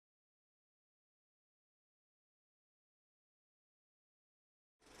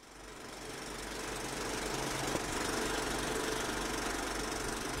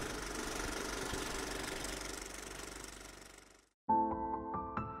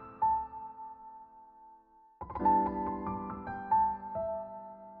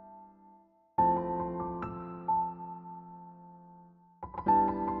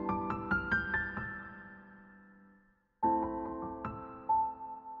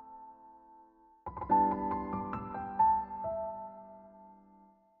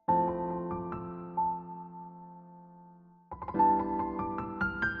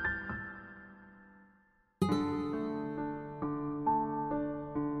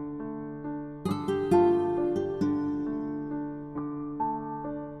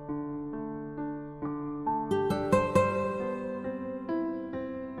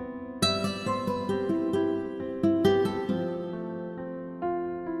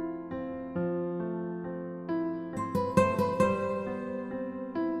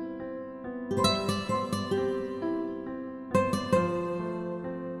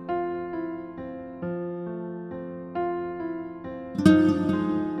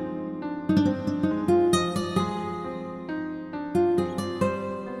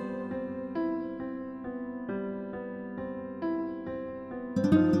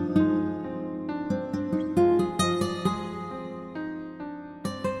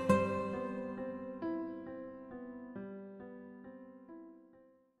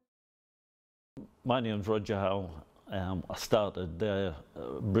My name's Roger Howe. I started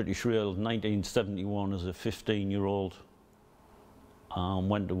British Rail in 1971 as a 15-year-old.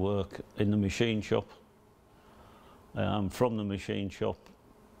 Went to work in the machine shop. From the machine shop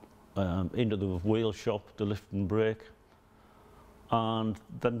into the wheel shop, the lift and brake, and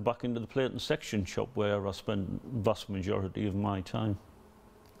then back into the plate and section shop where I spent vast majority of my time.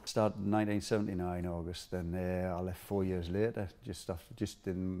 Started in 1979 August, and I left 4 years later, just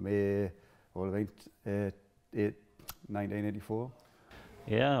in May, all about 1984.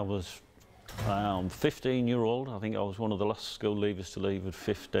 Yeah, I was 15-year-old. I think I was one of the last school leavers to leave at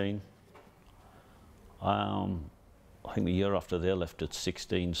 15. I think the year after they left at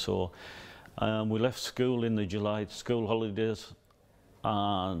 16, so we left school in the July school holidays,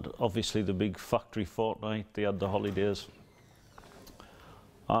 and obviously the big factory fortnight, they had the holidays.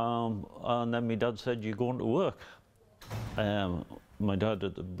 And then my dad said, "You're going to work." My dad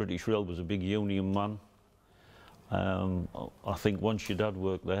at the British Rail was a big union man. I think once your dad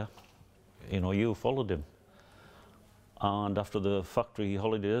worked there, you know, you followed him. And after the factory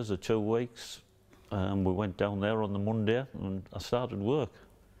holidays, the 2 weeks, we went down there on the Monday and I started work.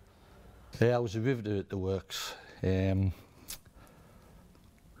 Yeah, I was a riveter at the works. And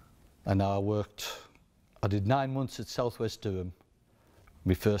I did 9 months at Southwest Durham,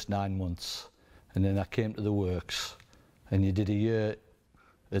 my first 9 months, and then I came to the works, and you did a year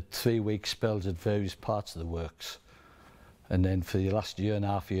at 3-week spells at various parts of the works, and then for your last year and a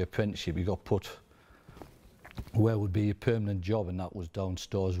half of your apprenticeship you got put where would be your permanent job, and that was down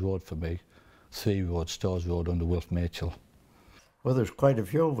Stores Road for me, 3 Road, Stores Road under Wilf Machel. Well, there's quite a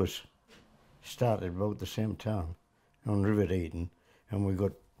few of us started about the same time on rivet-eating, and we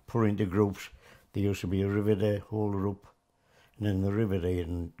got put into groups. There used to be a riveter, holder up, and then the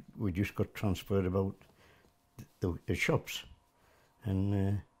rivet-eating, we just got transferred about the shops. And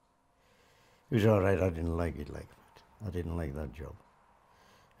it was all right. I didn't like it like that. I didn't like that job.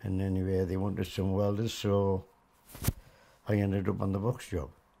 And anyway, they wanted some welders, so I ended up on the box job.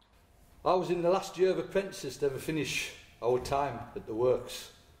 I was in the last year of apprentices to ever finish our time at the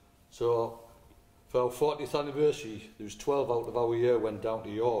works. So for our 40th anniversary, there was 12 out of our year went down to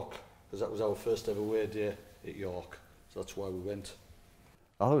York, because that was our first ever away day at York. So that's why we went.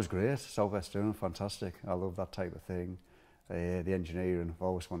 Oh, it was great. Southwest Durham, fantastic. I love that type of thing. The engineering, I've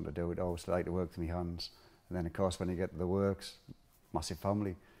always wanted to do it, I always like to work with my hands. And then of course when you get to the works, massive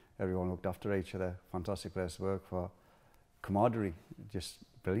family, everyone looked after each other, fantastic place to work for. Camaraderie, just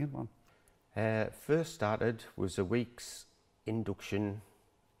brilliant one. First started was a week's induction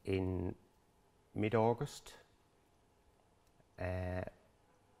in mid-August, and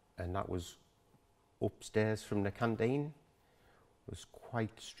that was upstairs from the canteen. It was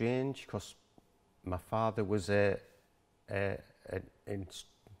quite strange because my father was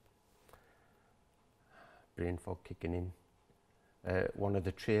brain fog kicking in, one of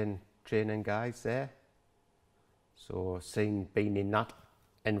the training guys there. So being in that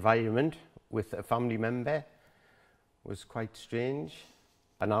environment with a family member was quite strange.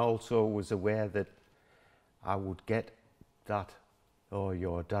 And I also was aware that I would get that, "Oh,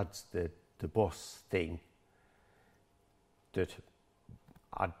 your dad's the boss" thing that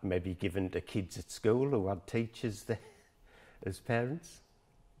I'd maybe given to kids at school who had teachers there as parents.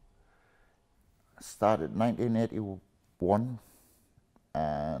 I started in 1981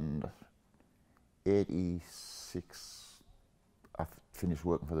 and 86 I finished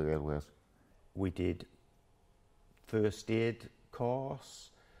working for the railways. We did first aid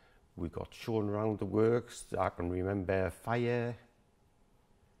course, we got shown around the works. I can remember fire,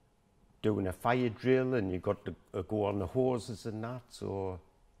 doing a fire drill, and you got to go on the hoses and that. So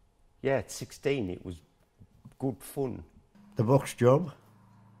yeah, at 16 it was good fun. The box job,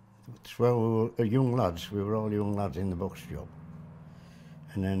 it's where we were young lads, we were all young lads in the box job.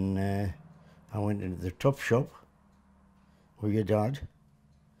 And then I went into the top shop with your dad.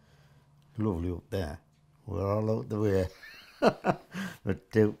 Lovely up there. We're all out the way.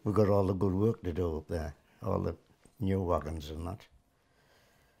 But we got all the good work to do up there. All the new wagons and that.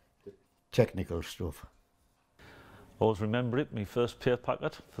 Technical stuff. I always remember it, my first pay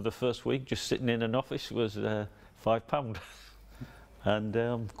packet for the first week, just sitting in an office, was £5. And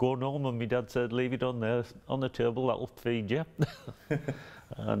going home, and my dad said, "Leave it on there, on the table, that'll feed you."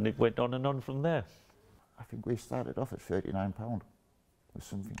 And it went on and on from there. I think we started off at £39, or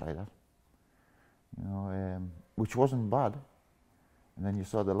something like that. You know, which wasn't bad. And then you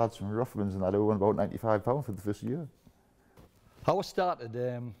saw the lads from Rufflands and that who won about £95 for the first year. How I started,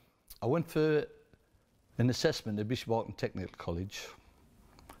 I went for an assessment at Bishop Auckland Technical College,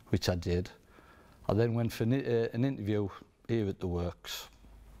 which I did. I then went for an interview here at the works.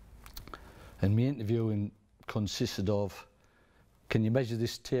 And my interviewing consisted of, can you measure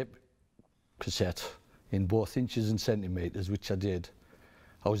this tape cassette in both inches and centimetres, which I did.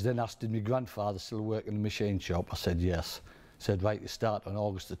 I was then asked, did my grandfather still work in the machine shop? I said yes. Said, right, you start on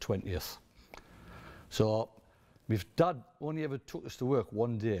August the 20th. So my dad only ever took us to work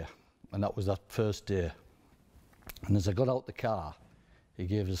one day, and that was that first day. And as I got out the car, he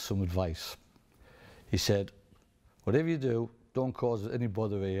gave us some advice. He said, whatever you do, don't cause any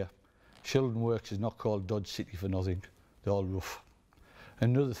bother here. Shildon Works is not called Dodge City for nothing. They're all rough.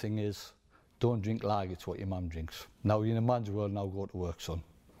 Another thing is, don't drink lager, it's what your mum drinks. Now you're in a man's world, now go to work, son.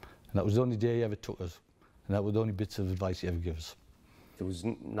 And that was the only day he ever took us. And that was the only bits of advice he ever gave us. There was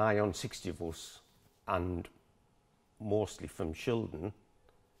nigh on 60 of us, and mostly from Shildon,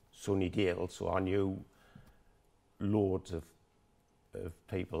 Sunnydale, so I knew loads of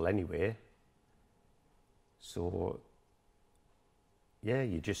people anyway. So, yeah,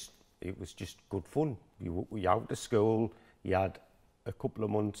 it was just good fun. You out of school, you had a couple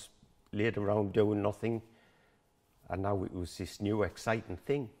of months laid around doing nothing, and now it was this new exciting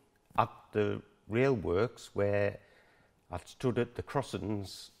thing. At the railworks, where I stood at the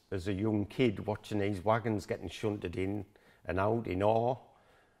crossings as a young kid watching these wagons getting shunted in and out in awe,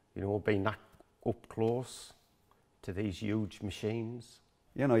 you know, being that up close to these huge machines.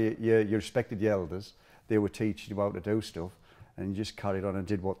 You know, you respected the elders, they were teaching you how to do stuff, and you just carried on and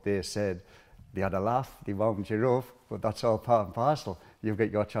did what they said. They had a laugh, they wound you up, but that's all part and parcel. You'll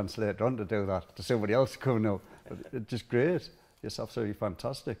get your chance later on to do that, to somebody else coming up. It's just great, it's absolutely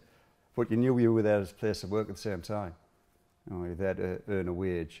fantastic. But you knew you were there as a place of work at the same time. You know, you're there to earn a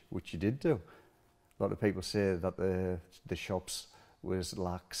wage, which you did do. A lot of people say that the shops was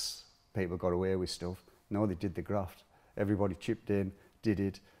lax, people got away with stuff. No, they did the graft. Everybody chipped in, did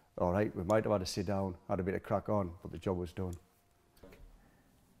it. All right, we might have had to sit down, had a bit of crack on, but the job was done.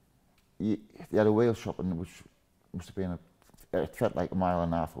 They had a whale shop, which must have been, it felt like a mile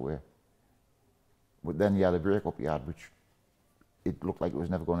and a half away. But then you had a break-up yard, which it looked like it was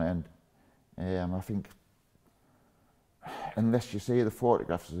never going to end. I think, unless you see the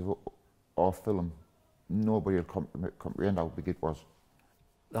photographs or film, nobody will comprehend how big it was.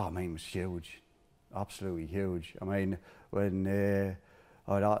 Oh, I mean, it was huge, absolutely huge. I mean, when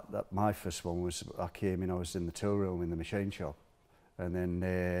my first one was, I came in, I was in the tool room in the machine shop, and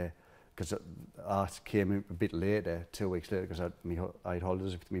then because I came in a bit later, 2 weeks later, because I had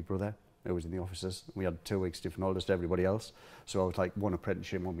holidays with my brother who was in the offices. We had 2 weeks different holidays to everybody else, so I was like one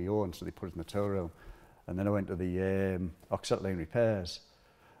apprenticeship on my own, so they put us in the tool room. And then I went to the auxiliary repairs,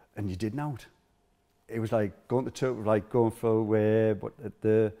 and you did not. It was like going to tool, like going through but at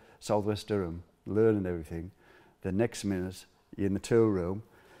the Southwest Durham, learning everything. The next minute, you're in the tool room,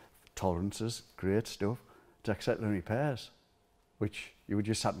 tolerances, great stuff, to auxiliary repairs, which you were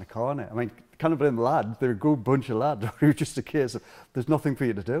just sat in the corner. I mean, kind of blame the lads, they're a good bunch of lads. It was just a case of, there's nothing for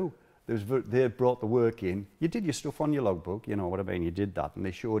you to do. They brought the work in. You did your stuff on your logbook, you know what I mean, you did that, and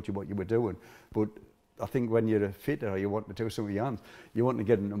they showed you what you were doing. But I think when you're a fitter or you want to do something with your hands, you want to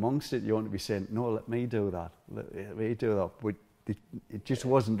get in amongst it, you want to be saying, no, let me do that, let me do that. But it just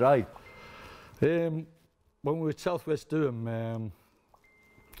wasn't right. When we were at Southwest Durham,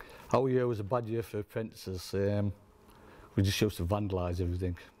 our year was a bad year for apprentices. We just used to vandalise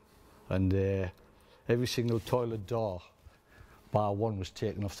everything. And every single toilet door, bar one, was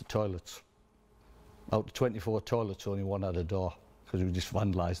taken off the toilets. Out of 24 toilets, only one had a door, because we just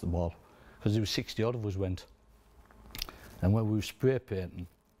vandalised them all. Because there was 60 odd of us went. And when we were spray painting,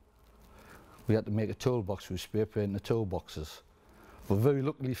 we had to make a toolbox. We were spray painting the toolboxes. But very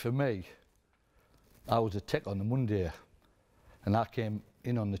luckily for me, I was a tech on the Monday, and I came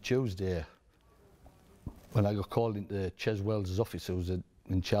in on the Tuesday when I got called into Ches Wells' office, who was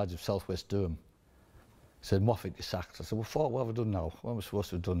in charge of Southwest Durham. He said, Moffat, you're sacked. I said, well, what have I done now? What am I supposed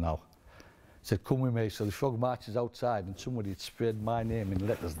to have done now? He said, come with me. So the frog marches outside, and somebody had sprayed my name in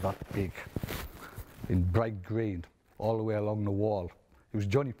letters that big, in bright green, all the way along the wall. It was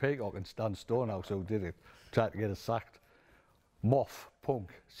Johnny Peacock and Stan Stonehouse who did it, tried to get us sacked. Moff, Punk,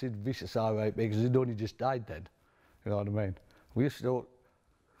 Sid Vicious, all right, because he'd only just died then. You know what I mean? We used to do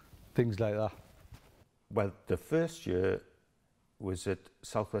things like that. Well, the first year was at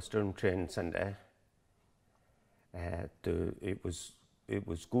Southwest Durham Training Centre. It was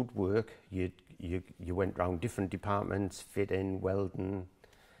good work. You went round different departments, fitting, welding,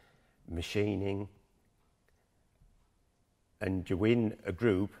 machining, and you win a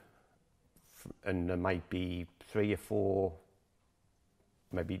group, and there might be 3 or 4,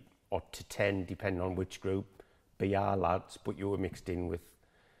 maybe up to 10, depending on which group, BR lads, but you were mixed in with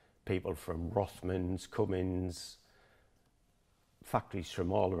people from Rothmans, Cummins, factories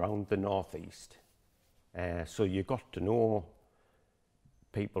from all around the northeast. So you got to know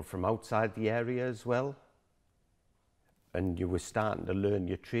people from outside the area as well, and you were starting to learn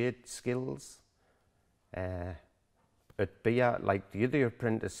your trade skills. At BR, like the other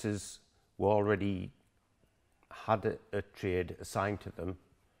apprentices were already had a trade assigned to them,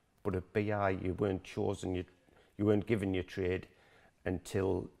 but at BR you weren't chosen, you weren't given your trade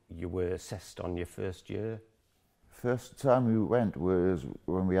until you were assessed on your first year. First time we went was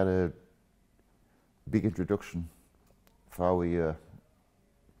when we had a big introduction for our year,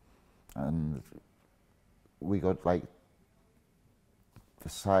 and we got like the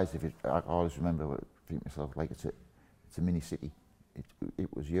size of it. I always remember, think myself, like it's a mini city. It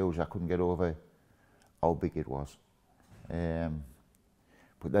was huge. I couldn't get over how big it was.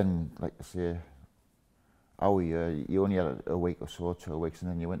 But then, like I say, our year, you only had a week or so, 2 weeks, and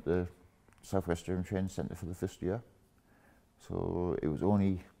then you went to South West Durham Training Centre for the first year. So it was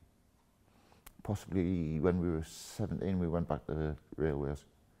only possibly when we were 17 we went back to the railways.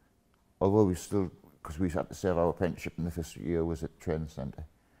 Although we still, because we had to serve our apprenticeship in the first year, was at training centre.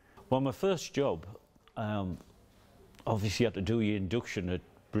 Well, my first job, obviously you had to do your induction at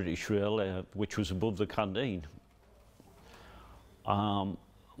British Rail, which was above the canteen.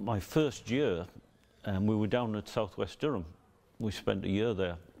 My first year, we were down at South West Durham. We spent a year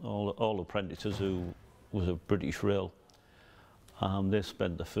there, all apprentices who was at British Rail. They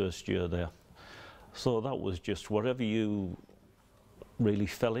spent the first year there. So that was just whatever you really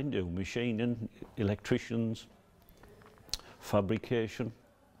fell into, machining, electricians, fabrication.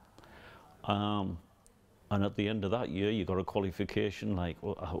 And at the end of that year, you got a qualification, like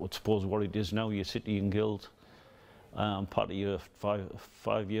I would suppose what it is now, your City and Guild, part of your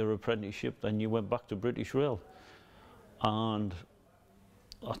five-year apprenticeship, then you went back to British Rail. And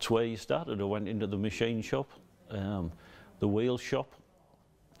that's where you started. I went into the machine shop, the wheel shop,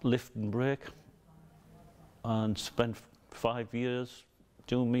 lift and brake, and spent 5 years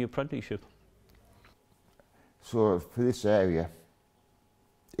doing my apprenticeship. So for this area,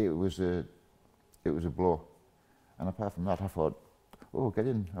 it was a blow. And apart from that, I thought, oh, get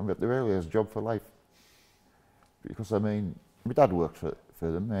in, I'm at the railways, job for life. Because I mean, my dad worked for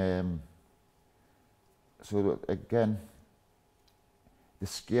them. So again, the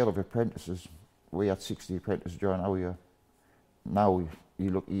scale of apprentices, we had 60 apprentices during our year. Now you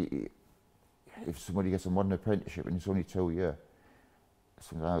look, if somebody gets a modern apprenticeship and it's only 2 years,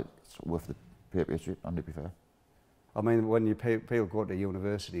 so it's worth the paper it's written on, to be fair. I mean, when you people go to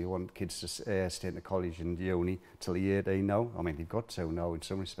university, you want kids to stay in the college and uni till they're 18 now. I mean, they've got to now in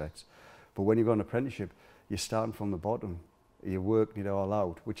some respects. But when you go on apprenticeship, you're starting from the bottom. You're working it all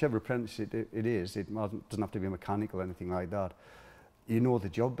out. Whichever apprenticeship it is, it doesn't have to be mechanical or anything like that. You know the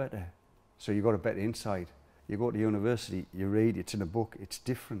job better. So you've got a better insight. You go to university, you read, it's in a book, it's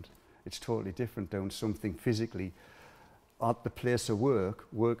different. It's totally different doing something physically. At the place of work,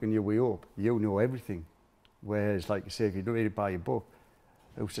 working your way up, you know everything. Whereas, like you say, if you don't read it by a book,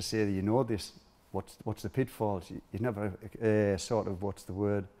 who's to say that you know this? What's the pitfalls? You never sort of, what's the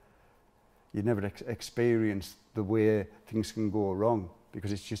word? You never experience the way things can go wrong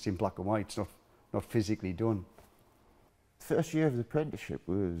because it's just in black and white. It's not physically done. First year of the apprenticeship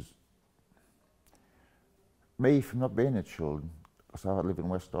was me, from not being at Shildon, because I live in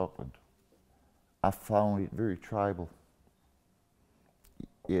West Auckland. I found it very tribal.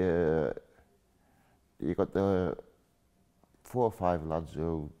 You got the 4 or 5 lads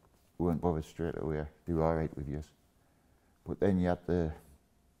who weren't bothered straight away. They were all right with you. But then you had the,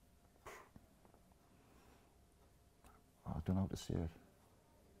 I don't know how to say it.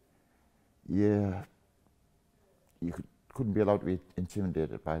 Yeah, you couldn't be allowed to be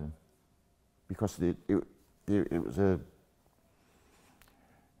intimidated by them because it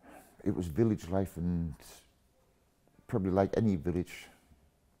was village life, and probably like any village,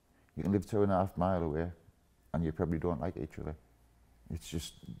 you can live 2.5 miles away and you probably don't like each other. It's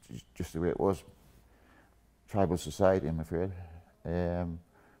just the way it was. Tribal society, I'm afraid.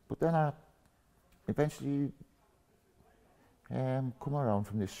 But then I eventually come around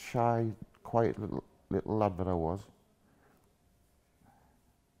from this shy, quiet little lad that I was.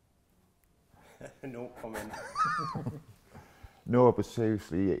 No comment. No, but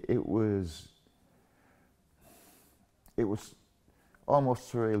seriously, it was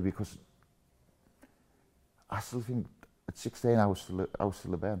almost surreal because I still think at 16 I was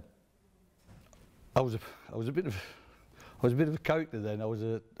still a bairn. I was a bit of a character then. I was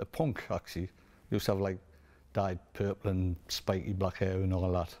a punk actually. Used to have like dyed purple and spiky black hair and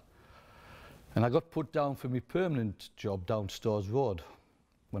all that. And I got put down for my permanent job down Stores Road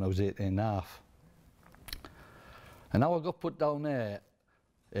when I was 18 and a half. And how I got put down there,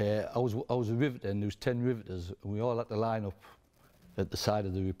 I was a riveter, and there was 10 riveters, and we all had to line up at the side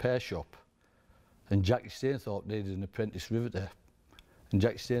of the repair shop. And Jackie Stainthorpe needed an apprentice riveter. And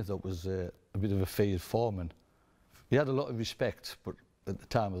Jackie Stainthorpe was a bit of a feared foreman. He had a lot of respect, but at the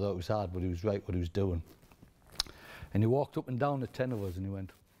time I thought it was hard, but he was right what he was doing. And he walked up and down the 10 of us and he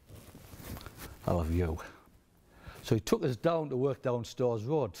went, "I'll have you." So he took us down to work down Stores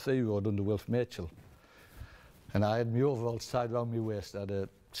Road, 3 Road under Wilf Machel. And I had my overalls tied around my waist. I had a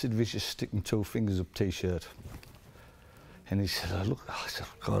Sid Vicious sticking 2 fingers up t-shirt. And he said, "Oh, look," I said,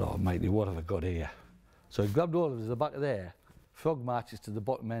 "God almighty, what have I got here?" So he grabbed all of us at the back of there, frog marches to the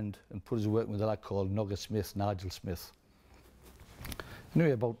bottom end and put us working with a lad called Nigel Smith.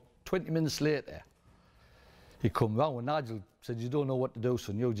 Anyway, about 20 minutes later, he come round and Nigel said, "You don't know what to do,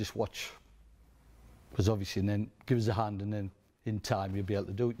 son, you just watch." Because obviously, and then give us a hand and then in time you'll be able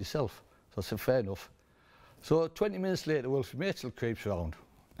to do it yourself. So I said, fair enough. So 20 minutes later, Wilfred Machel creeps round.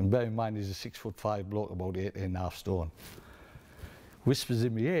 And bear in mind, he's a 6'5" bloke, about 18.5 stone. Whispers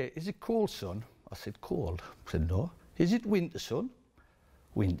in my ear, "Is it cold, son?" I said, "Cold?" I said, "No." "Is it winter, son?"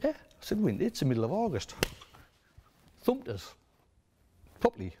 "Winter?" I said, "Winter, it's the middle of August." Thumped us.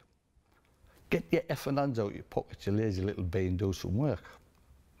 Properly. "Get your effing hands out of your pockets, you lazy little bee, and do some work."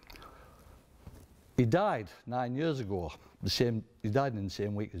 He died 9 years ago. He died in the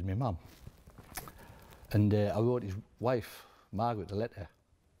same week as my mum. And I wrote his wife, Margaret, a letter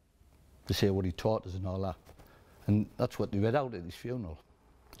to say what he taught us and all that. And that's what they read out at his funeral.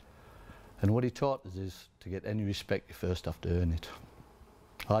 And what he taught us is to get any respect, you first have to earn it.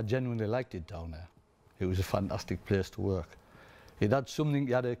 I genuinely liked it down there. It was a fantastic place to work. It had something,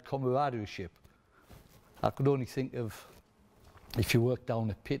 you had a camaraderie. I could only think of if you worked down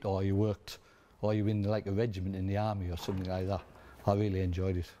a pit or you were in like a regiment in the army or something like that. I really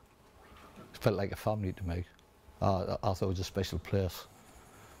enjoyed it. It felt like a family to me. I thought it was a special place.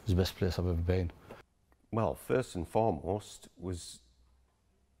 It was the best place I've ever been. Well, first and foremost was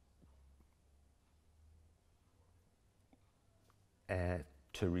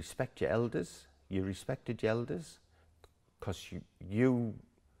to respect your elders. You respected your elders because you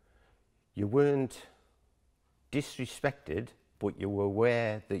weren't disrespected, but you were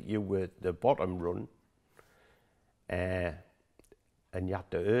aware that you were the bottom run, and you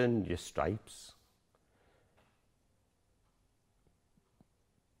had to earn your stripes.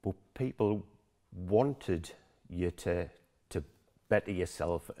 But people wanted you to better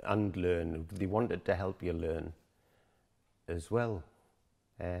yourself and learn. They wanted to help you learn as well.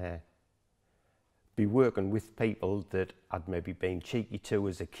 Be working with people that I'd maybe been cheeky to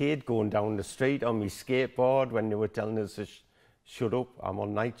as a kid, going down the street on my skateboard when they were telling us to shut up, I'm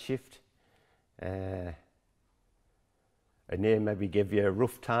on night shift. And they maybe give you a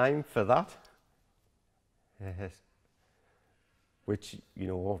rough time for that. Which, you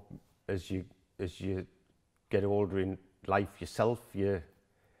know, as you get older in life yourself,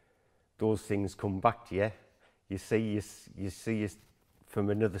 those things come back to you. You see it from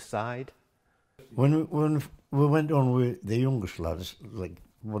another side. When we went on with the youngest lads, like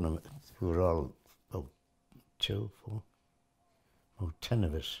one of them, we were all about 10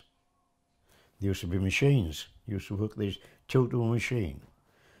 of us. There used to be machines. You used to work these 2 to a machine,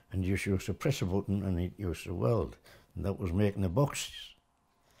 and you used to press a button and it used to weld, and that was making the boxes.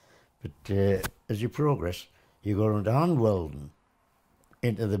 But as you progress, you go into hand welding,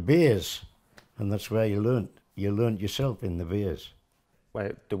 into the bays, and that's where you learnt yourself in the bays.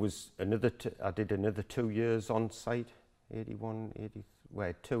 Well, there was I did another 2 years on site, 81, 80,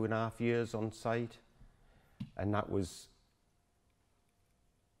 well, 2.5 years on site, and that was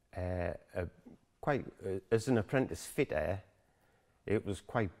as an apprentice fitter, it was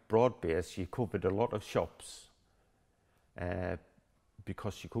quite broad-based. You covered a lot of shops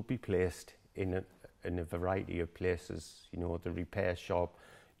because you could be placed in a variety of places. You know, the repair shop,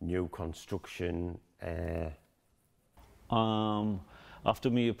 new construction.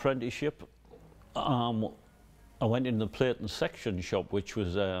 After my apprenticeship, I went in the plate and section shop, which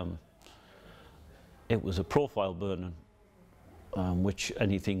was it was a profile burning. Which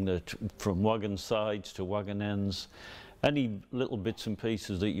anything that from wagon sides to wagon ends, any little bits and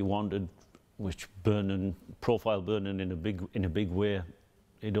pieces that you wanted, which profile burning in a big way,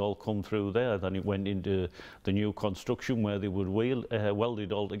 it all come through there. Then it went into the new construction where they would weld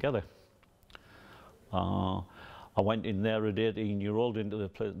it all together. I went in there at 18-year-old into the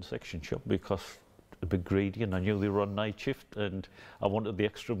plate and section shop because a bit greedy, and I knew they were on night shift, and I wanted the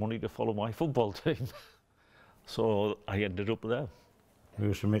extra money to follow my football team. So I ended up there. We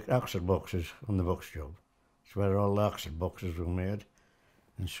used to make axle boxes on the box job. It's where all the axle boxes were made,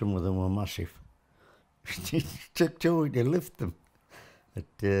 and some of them were massive. It took 2 weeks to lift them. But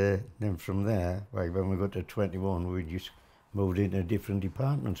then from there, like when we got to 21, we just moved into different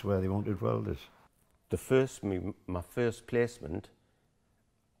departments where they wanted welders. My first placement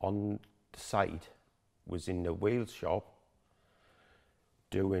on the site was in the wheel shop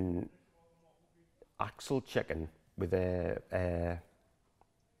doing axle checking with a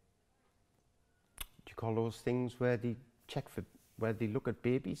do you call those things where they check for, where they look at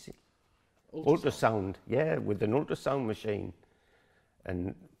babies? Ultrasound, yeah, with an ultrasound machine.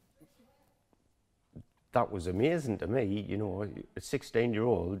 And that was amazing to me, you know, a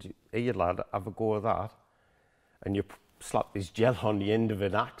 16-year-old, here lad, have a go at that, and you slap this gel on the end of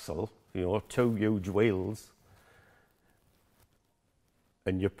an axle, you know, 2 huge wheels,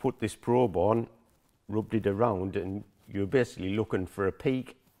 and you put this probe on, rubbed it around, and you're basically looking for a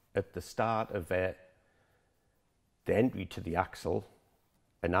peak at the start of the entry to the axle,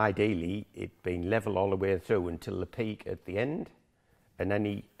 and ideally it being level all the way through until the peak at the end, and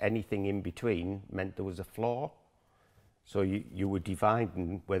anything in between meant there was a flaw. So you were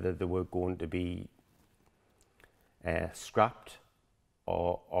dividing whether they were going to be scrapped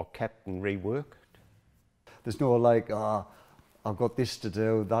or kept and reworked. There's no like, I've got this to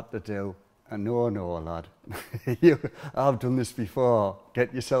do, that to do, and no, lad. I've done this before,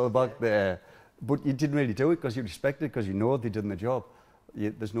 get yourself back there. But you didn't really do it because you respected it, because you know they'd done the job.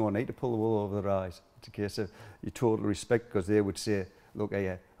 There's no need to pull the wool over their eyes. It's a case of you total respect, because they would say, look,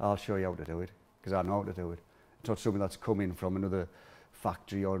 here, I'll show you how to do it, because I know how to do it. It's not something that's coming from another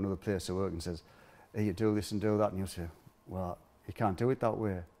factory or another place of work and says, hey, you do this and do that, and you say, well, you can't do it that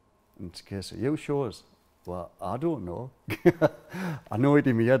way. And it's a case of, you show us. Well, I don't know. I know it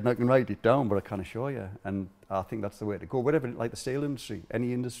in my head and I can write it down, but I can't show you. And I think that's the way to go. Whatever, like the steel industry,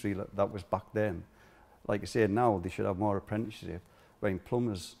 any industry that was back then, like I say, now they should have more apprenticeship. When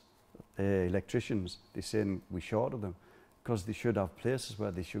plumbers, electricians, they're saying we short of them, because they should have places where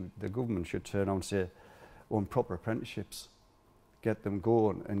the government should turn around and say, on proper apprenticeships, get them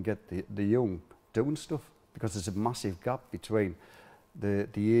going and get the young doing stuff, because there's a massive gap between the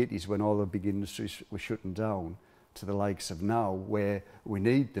 80s when all the big industries were shutting down to the likes of now where we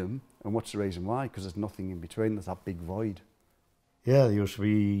need them. And what's the reason why? Because there's nothing in between, there's that big void. Yeah, there used to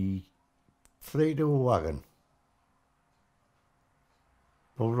be 3 to a wagon.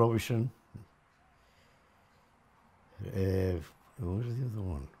 Paul Robinson. Who was the other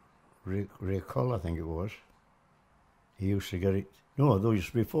one? Ray Cole, I think it was. He used to get it. No, there used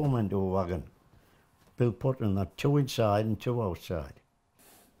to be 4 men to a wagon. Bill Potter and that, 2 inside and 2 outside.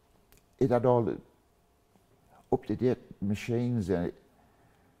 It had all the up-to-date machines in it.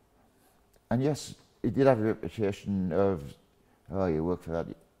 And yes, it did have a reputation of, oh, you work for that,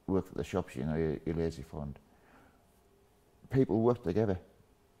 you work for the shops, you know, you're lazy fond. People worked together.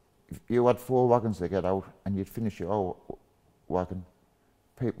 If you had 4 wagons to get out and you'd finish your own wagon,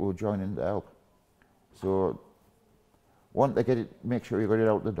 people would join in to help. So, want to get it, make sure you got it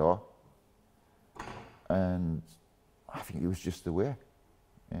out the door. And I think it was just the way.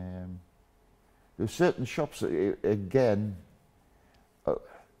 There were certain shops, again,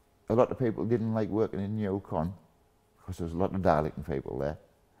 a lot of people didn't like working in Yukon because there was a lot of Darlington people there.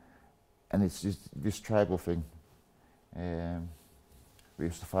 And it's just this tribal thing. We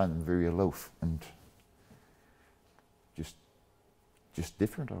used to find them very aloof and just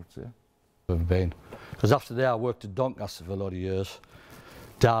different, I would say. Because after that I worked at Doncaster for a lot of years,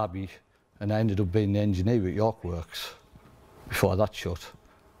 Derby, and I ended up being the engineer at York Works before that shut.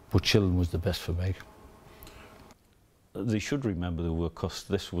 But Shildon was the best for me. They should remember the work, because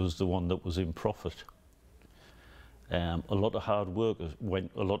this was the one that was in profit. A lot of hard workers and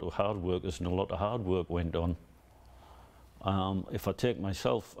a lot of hard work went on. If I take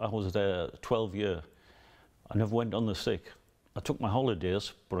myself, I was there 12 years. I never went on the sick. I took my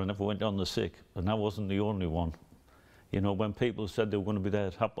holidays, but I never went on the sick, and I wasn't the only one. You know, when people said they were going to be there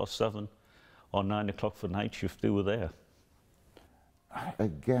at 7:30 or 9 o'clock for night shift, they were there.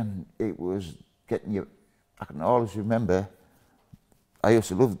 Again, it was getting you. I can always remember, I used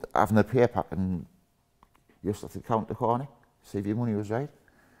to love having a pay pack and used to have to count the corner, see if your money was right.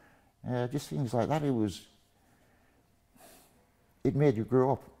 Just things like that, it made you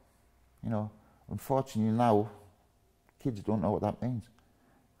grow up, you know. Unfortunately now, kids don't know what that means,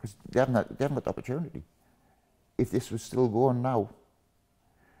 because they haven't got the opportunity. If this was still going now,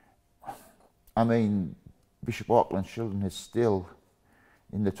 I mean, Bishop Auckland Shildon is still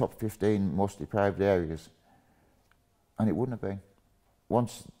in the top 15 most deprived areas, and it wouldn't have been.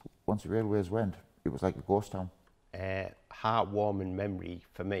 Once the railways went, it was like a ghost town. Heartwarming memory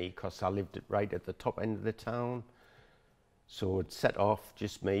for me, because I lived right at the top end of the town, So it set off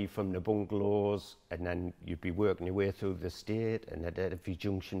just me from the bungalows, and then you'd be working your way through the estate, and at every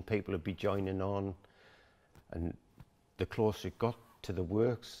junction people would be joining on. And the closer it got to the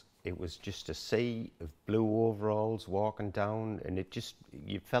works, it was just a sea of blue overalls walking down, and it just,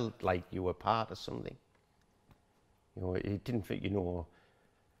 you felt like you were part of something. You know, it didn't fit, you know,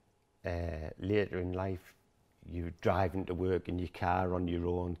 later in life, you're driving to work in your car on your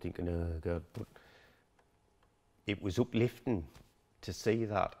own thinking, oh God, but it was uplifting to see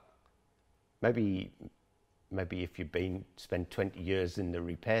that. Maybe if you'd spent 20 years in the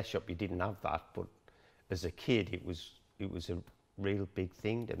repair shop, you didn't have that, but as a kid, it was a real big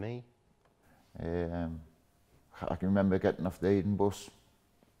thing to me. I can remember getting off the Eden bus,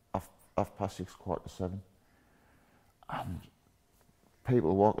 half past 6, 7:15, and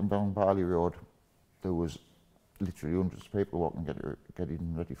people walking down Barley Road. There was literally hundreds of people walking,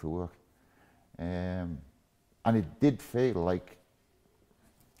 getting ready for work. And it did feel like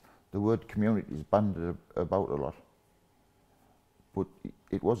the word community is bandied about a lot, but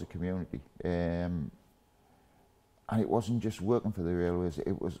it was a community. And it wasn't just working for the railways,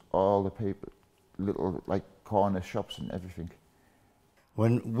 it was all the people, little like corner shops and everything.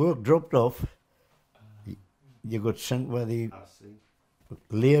 When work dropped off, you got sent where the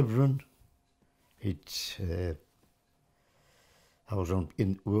labouring. I was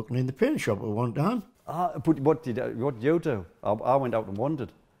working in the paint shop at one time. But what did you do? I went out and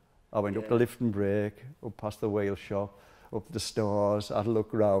wandered. I went up the lift and brake, up past the wheel shop, up the stores, had a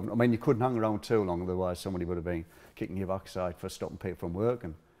look around. I mean, you couldn't hang around too long, otherwise somebody would have been kicking your backside for stopping people from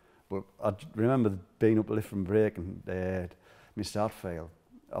working. But I remember being up the lift and brake, and Mr. Hartfield,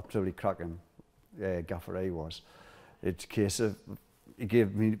 absolutely cracking gaffer he was. It's a case of, he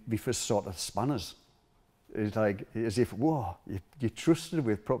gave me my first sort of spanners. It's like, as if, whoa, you trusted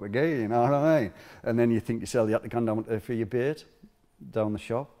with proper gear, you know what I mean? And then you think yourself, you had to come down for your bait, down the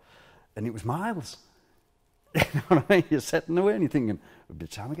shop, and it was miles. You know what I mean? You're setting away and you're thinking, by the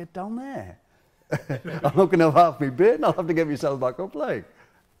time I get down there, I'm not going to have half my bait and I'll have to get myself back up, like.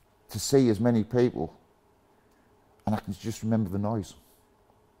 To see as many people, and I can just remember the noise.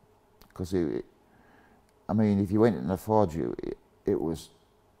 Because, I mean, if you went in a forge, it was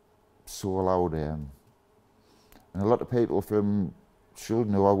so loud. And a lot of people from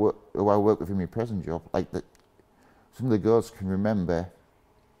Shildon who I work with in my present job, like that, some of the girls can remember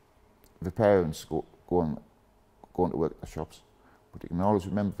the parents going to work at the shops, but you can always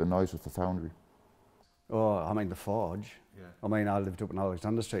remember the noise of the foundry. Oh, I mean the forge. Yeah. I mean, I lived up in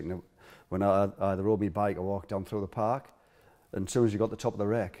Alexander Street, and when I either rode my bike or walked down through the park, and as soon as you got to the top of the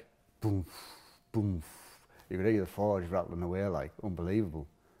wreck, boom, boom, you could hear the forge rattling away, like, unbelievable.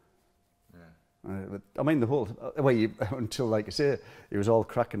 But, I mean, the whole way until, like I say, it was all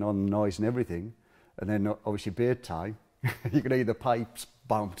cracking on noise and everything, and then obviously bedtime, you could hear the pipes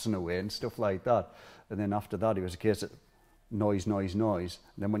bouncing away and stuff like that. And then after that, it was a case of noise, noise, noise.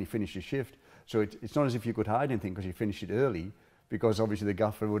 And then when you finish your shift, so it's not as if you could hide anything because you finished it early, because obviously the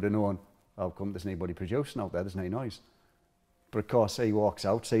gaffer would have known, how come there's nobody producing out there, there's no noise. But of course, he walks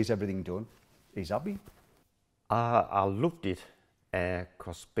out, sees everything done, he's happy. I loved it.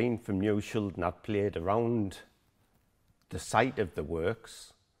 Because being from New Shildon, I'd played around the site of the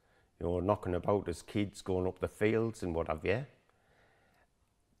works, you know, knocking about as kids, going up the fields and what have you.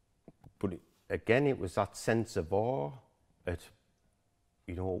 But again, it was that sense of awe at,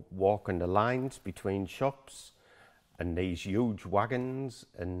 you know, walking the lines between shops and these huge wagons,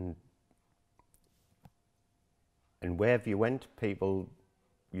 and wherever you went, people,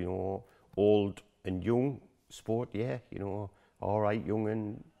 you know, old and young, sport, yeah, you know, all right, young,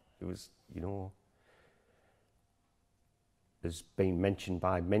 and it was, you know, as been mentioned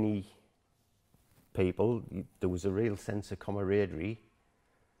by many people, there was a real sense of camaraderie.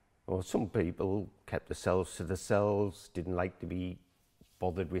 Well, some people kept themselves to themselves, didn't like to be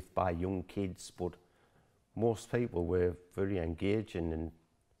bothered with by young kids, but most people were very engaging and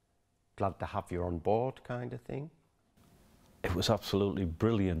glad to have you on board, kind of thing. It was absolutely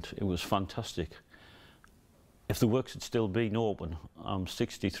brilliant. It was fantastic. If the works had still been open, I'm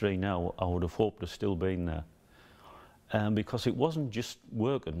 63 now, I would have hoped to still been there. Because it wasn't just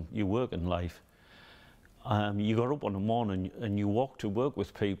working, you work in life. You got up on the morning and you walked to work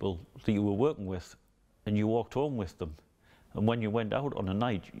with people that you were working with, and you walked home with them. And when you went out on a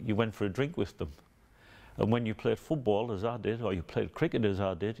night, you went for a drink with them. And when you played football, as I did, or you played cricket as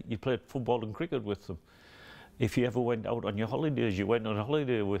I did, you played football and cricket with them. If you ever went out on your holidays, you went on a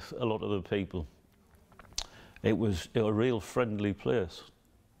holiday with a lot of the people. It was a real friendly place,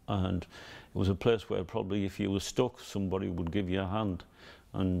 and it was a place where probably if you were stuck, somebody would give you a hand.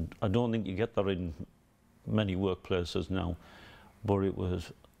 And I don't think you get that in many workplaces now, but it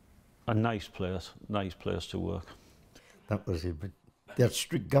was a nice place to work. That was it, but they're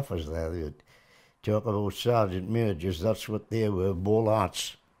strict gaffers there. They talk about sergeant majors, that's what they were,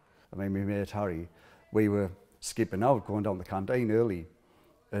 bollards. I mean, my mate Harry, we were skipping out, going down the canteen early,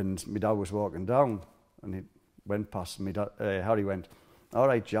 and my dad was walking down, and he went past me. Harry went, "All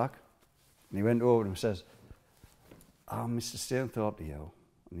right, Jack," and he went over and says, "I'm Mr. Stainthorpe to you,"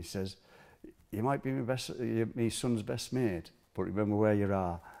 and he says, "You might be my son's best mate, but remember where you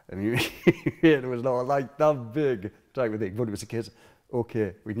are." And it was not like that big type of thing, but it was a case,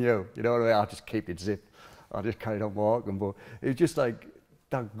 okay, we knew, you know what I mean? I'll just keep it zipped. I just carried on walking, but it was just like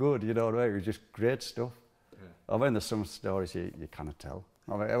that good, you know what I mean? It was just great stuff. Yeah. I mean, there's some stories you cannot tell.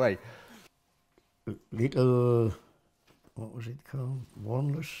 I mean, anyway. Little, what was it called?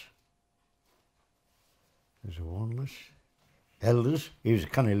 Wanless? There's a Wanless. Elders, he was a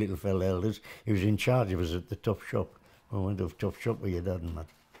kind of little fella, Elders. He was in charge of us at the top shop. I went to the top shop with your dad and that.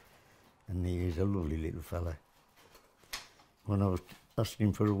 And he was a lovely little fella. When I was asking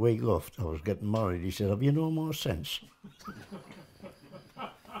him for a week off, I was getting married, he said, "Have you no more sense?"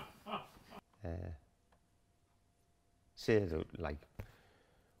 Say that, like,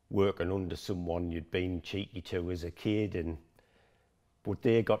 working under someone you'd been cheeky to as a kid, but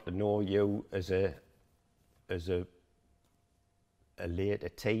they got to know you as a later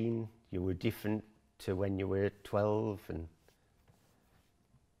teen. You were different to when you were 12, and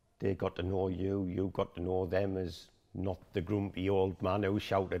they got to know you. You got to know them as not the grumpy old man who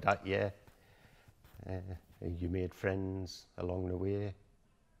shouted at you. You made friends along the way.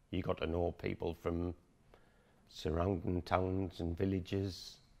 You got to know people from surrounding towns and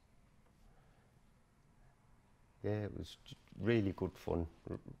villages. Yeah, it was really good fun,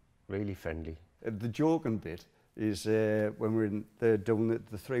 really friendly. The joking bit is when we were doing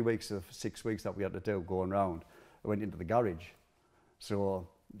the 3 weeks or 6 weeks that we had to do going round, I went into the garage. So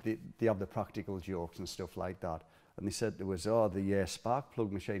they have the practical jokes and stuff like that. And they said there was, the spark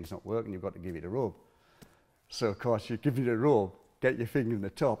plug machine's not working, you've got to give it a rub. So of course you give it a rub, get your finger in the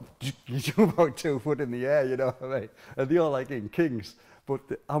top, you jump out 2 foot in the air, you know what I mean? And they all like in kings. But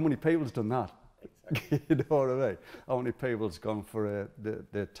how many people's done that? Exactly. You know what I mean? How many people's gone for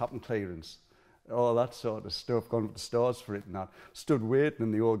the tapping clearance? All that sort of stuff, gone to the stores for it and that. Stood waiting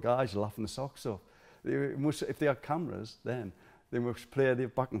and the old guys are laughing the socks off. They must, if they had cameras then, they must play the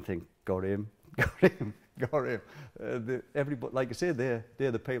back and think, got him, got him, got him. Everybody, like I say, they're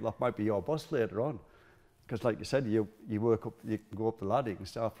the people that might be your boss later on. Because like you said, you work up, you can go up the ladder, you can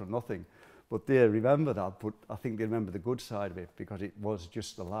start from nothing. But they remember that, but I think they remember the good side of it because it was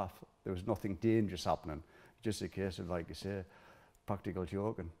just a laugh. There was nothing dangerous happening. Just a case of, like you say, practical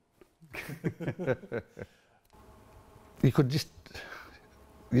joking. We just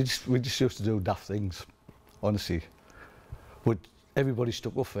used to do daft things, honestly. But everybody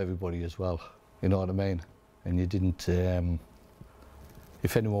stuck up for everybody as well, you know what I mean? And you didn't,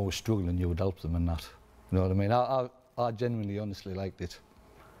 if anyone was struggling, you would help them and that, you know what I mean? I genuinely, honestly liked it.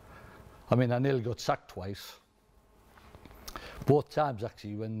 I mean, I nearly got sacked twice. Both times,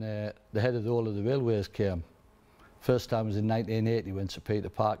 actually, when the head of all of the railways came. First time was in 1980 when Sir Peter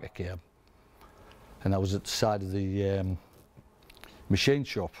Parker came. And I was at the side of the machine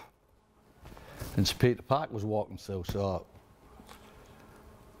shop. And Sir Peter Parker was walking through, so...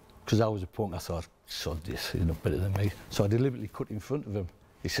 Because I was a punk, I thought, sod this, you're not better than me. So I deliberately cut in front of him.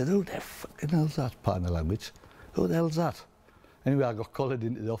 He said, "Who the fucking hell's that?" Pardon the language. "Who the hell's that?" Anyway, I got collared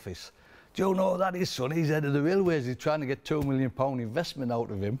into the office. "Do you know who that is, son? He's head of the railways. He's trying to get £2 million investment out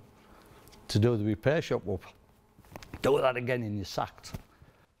of him to do the repair shop up. Do that again and you're sacked."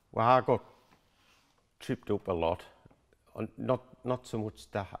 Well, I got tripped up a lot. Not so much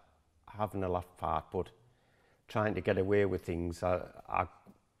the having a laugh part, but trying to get away with things.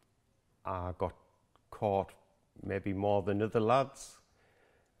 I got caught maybe more than other lads,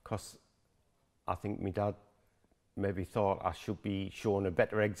 because I think my dad maybe thought I should be showing a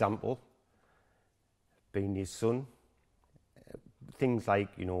better example, being his son. Things like,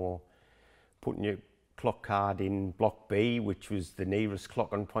 you know, putting your clock card in block B, which was the nearest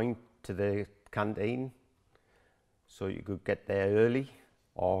clock-on point to the canteen, so you could get there early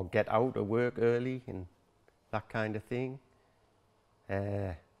or get out of work early and that kind of thing.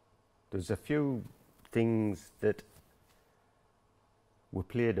 There's a few things that were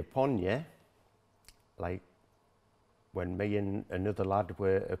played upon you, like when me and another lad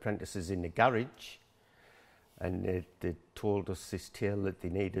were apprentices in the garage, and they told us this tale that they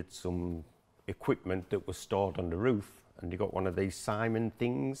needed some equipment that was stored on the roof, and they got one of these Simon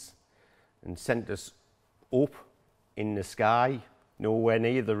things and sent us up in the sky, nowhere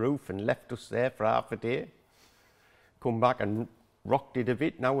near the roof and left us there for half a day. Come back and rocked it a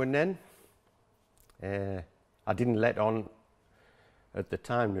bit now and then. I didn't let on at the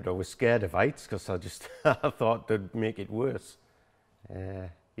time that I was scared of heights because I just I thought they'd make it worse.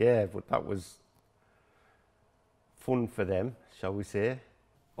 Yeah, but that was fun for them, shall we say.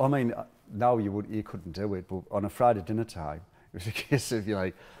 I mean, now you couldn't do it, but on a Friday dinner time, it was a case of, you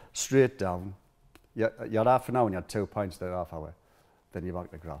know, straight down. You had half an hour and you had 2 pints there, half hour. Then you're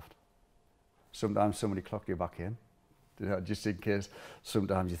back to graft. Sometimes somebody clocked you back in, you know, just in case.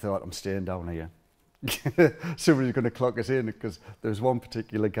 Sometimes you thought, I'm staying down here. Somebody's going to clock us in, because there was one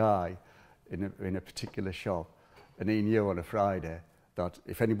particular guy in a particular shop, and he knew on a Friday that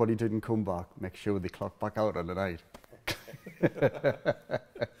if anybody didn't come back, make sure they clocked back out on the night.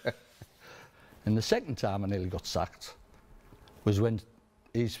 And the second time I nearly got sacked was when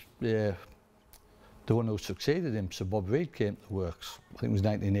the one who succeeded him, Sir Bob Reid, came to the works. I think it was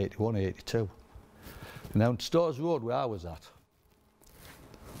 1981 or 82. Now on Stores Road, where I was at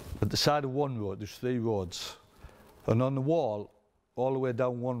the side of one road, there's 3 roads. And on the wall, all the way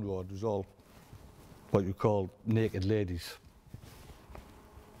down one road, was all what you call naked ladies.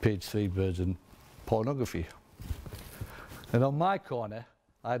 Page 3 birds and pornography. And on my corner,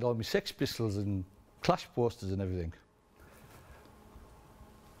 I had all my Sex Pistols and Clash posters and everything.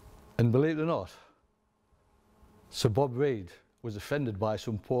 And believe it or not, Sir Bob Reid was offended by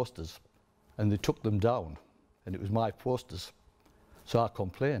some posters and they took them down, and it was my posters. So I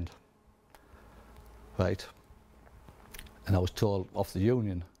complained, right? And I was told off the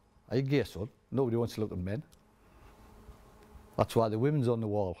union, "Are you gay, son? Nobody wants to look at men." That's why the women's on the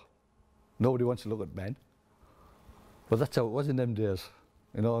wall. Nobody wants to look at men. But that's how it was in them days,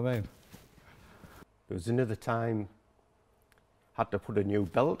 you know what I mean? There was another time, had to put a new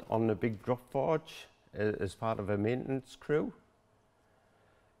belt on the big drop forge as part of a maintenance crew.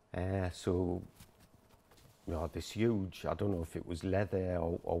 So, you know, this huge, I don't know if it was leather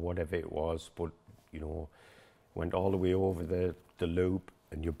or whatever it was, but, you know, went all the way over the loop,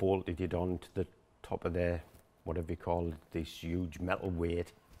 and you bolted it onto the top of the, whatever you call this huge metal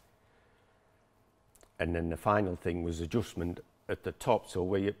weight. And then the final thing was adjustment at the top. So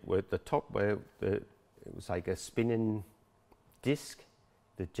where you were at the top, where it was like a spinning disc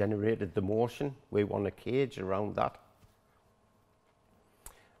that generated the motion. We want a cage around that.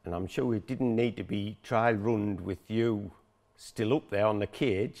 And I'm sure it didn't need to be trial run with you still up there on the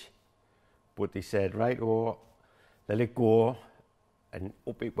cage, but they said, right, oh, let it go, and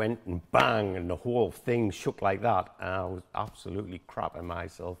up it went, and bang, and the whole thing shook like that, and I was absolutely crapping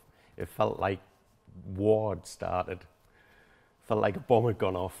myself. It felt like war had started. Felt like a bomb had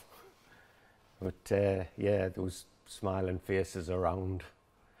gone off. But yeah, there was smiling faces around.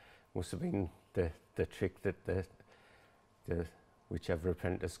 Must have been the trick that the whichever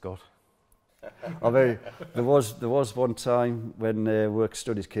apprentice got. I mean, there was one time when work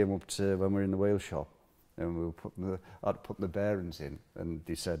studies came up to when we were in the whale shop, and we were I'd put the bearings in, and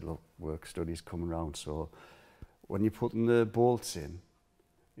they said, look, work studies coming round, so when you're putting the bolts in,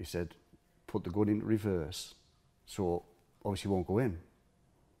 he said, put the gun in reverse, so obviously you won't go in.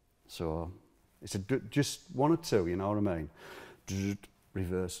 So he said, just 1 or 2, you know what I mean?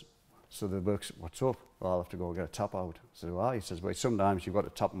 Reverse. So the works, what's up? Well, I'll have to go get a tap out. So why? He says, well, sometimes you've got to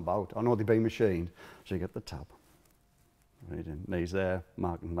tap them out. I know they're being machined, so you get the tap. Right in. And he's there,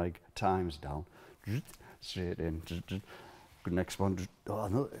 marking like times down. Straight in. Good next one. Oh,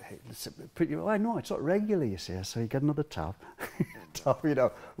 no, I know, it's not regular, you see. So you get another tap. Tap, you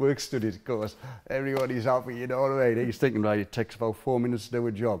know, work studies, of course. Everybody's happy, you know what I mean? He's thinking, right, it takes about 4 minutes to do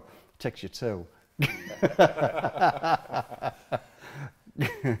a job. It takes you 2.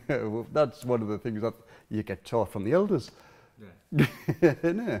 Well, that's one of the things that you get taught from the elders.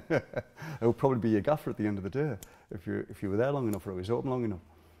 Yeah. It'll probably be your gaffer at the end of the day if you were there long enough or it was open long enough.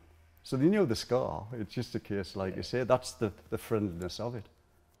 So they knew the scar. It's just a case, like you say, that's the friendliness of it.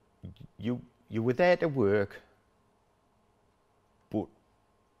 You were there to work, but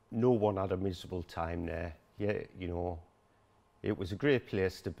no one had a miserable time there. Yeah, you know, it was a great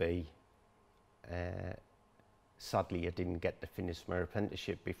place to be. Sadly, I didn't get to finish my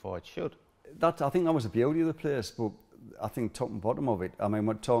apprenticeship before it should. I think that was the beauty of the place, but I think top and bottom of it, I mean,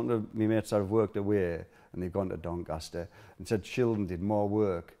 when talking to my mates that have worked away and they've gone to Doncaster and said Shildon did more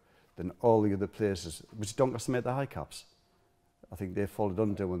work than all the other places, which Doncaster made the high caps. I think they followed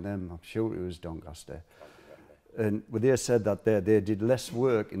on doing them. I'm sure it was Doncaster. And when they said that they did less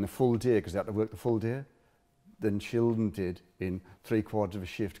work in the full day because they had to work the full day than Shildon did in 3/4 of a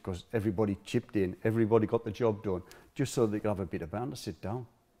shift, because everybody chipped in, everybody got the job done, just so they could have a bit of band to sit down.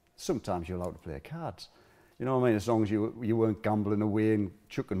 Sometimes you're allowed to play cards. You know what I mean? As long as you weren't gambling away and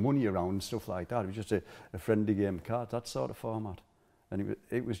chucking money around and stuff like that. It was just a friendly game of cards, that sort of format. And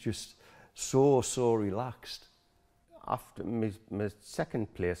it was just so relaxed. After my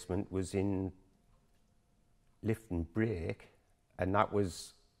second placement was in lift and brake, and it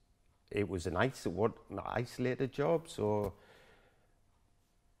was an isolated job, so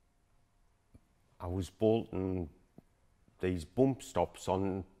I was bolting these bump stops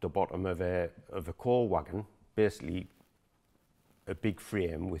on the bottom of a coal wagon, basically a big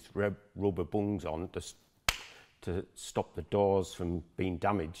frame with rubber bungs on to stop the doors from being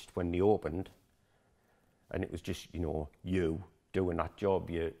damaged when they opened. And it was just, you know, you doing that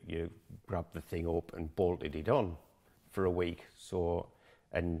job, you grabbed the thing up and bolted it on for a week. So,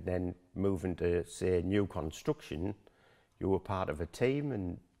 and then moving to, say, new construction, you were part of a team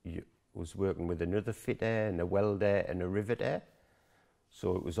and you was working with another fitter and a welder and a riveter.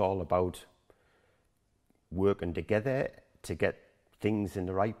 So it was all about working together to get things in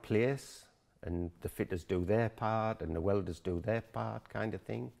the right place, and the fitters do their part and the welders do their part, kind of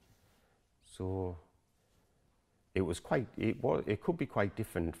thing. So it was it could be quite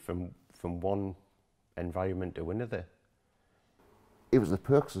different from one environment to another. It was the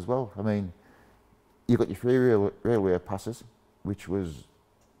perks as well. I mean, you got your free railway passes, which was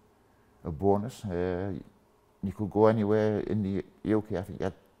a bonus. You could go anywhere in the UK. I think you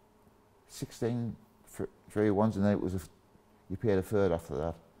had 16 free ones, and then it was you paid a third after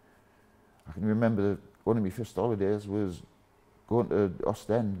that. I can remember one of my first holidays was going to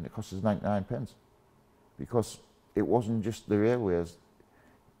Ostend, and it cost us 99 pence, because it wasn't just the railways,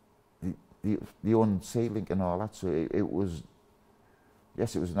 the own sea link and all that. So it was,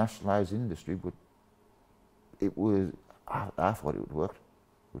 yes, it was a nationalised industry, but it was. I thought it would work.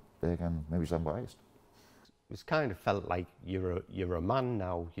 But again, maybe I'm biased. It was kind of felt like you're a man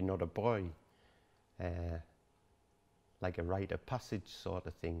now, you're not a boy. Like a rite of passage sort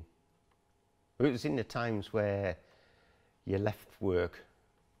of thing. It was in the times where you left work,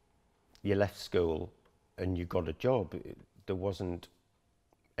 you left school, and you got a job. There wasn't,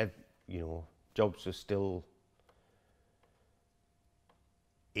 you know, jobs were still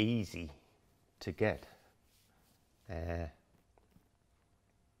easy to get. And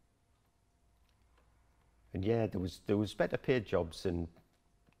yeah, there was better paid jobs than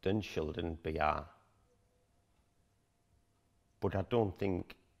Shildon BR. But I don't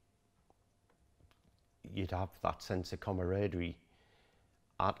think you'd have that sense of camaraderie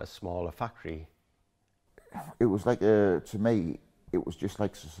at a smaller factory. It was like, to me, it was just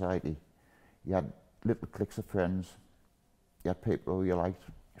like society. You had little cliques of friends. You had people who you liked,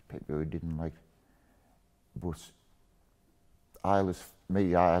 people who you didn't like. But I always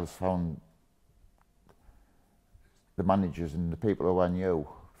found the managers and the people who I knew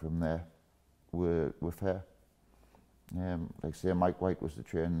from there were fair. Like say, Mike White was the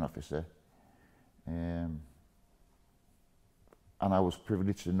training officer, and I was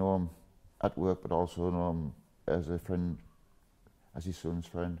privileged to know him at work, but also know him as a friend, as his son's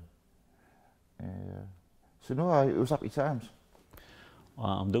friend. So no, it was happy times.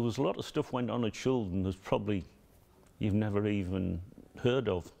 There was a lot of stuff went on at Shildon that's probably you've never even heard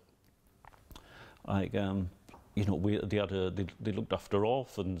of. Like, you know, they looked after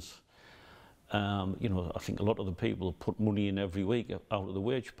orphans. You know, I think a lot of the people put money in every week out of the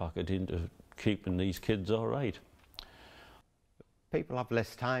wage packet into keeping these kids all right. People have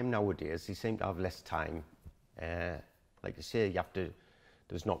less time nowadays. They seem to have less time. Like you say,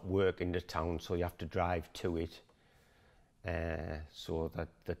 there's not work in the town, so you have to drive to it. So that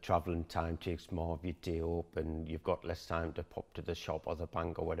the travelling time takes more of your day up, and you've got less time to pop to the shop or the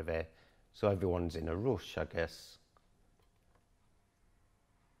bank or whatever. So everyone's in a rush, I guess.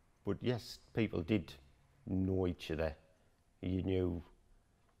 But yes, people did know each other. You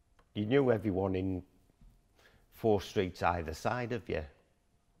knew everyone in 4 streets either side of you,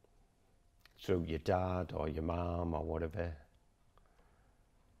 through your dad or your mum or whatever,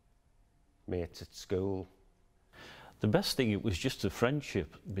 mates at school. The best thing, it was just a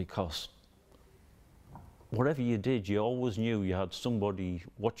friendship, because whatever you did, you always knew you had somebody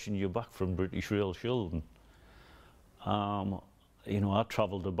watching you back from BREL Shildon. You know, I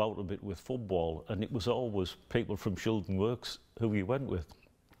travelled about a bit with football, and it was always people from Shildon Works who you went with.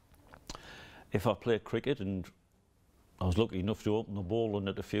 If I played cricket, and I was lucky enough to open the bowling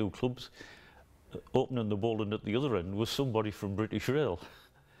at a few clubs, opening the bowling at the other end was somebody from BREL.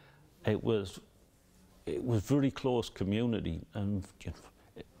 It was very close community, and you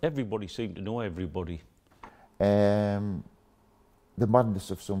know, everybody seemed to know everybody. The madness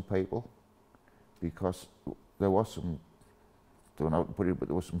of some people, because there was some, don't know how to put it, but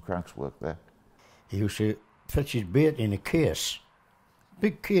there was some cranks work there. He used to fetch his bait in a case,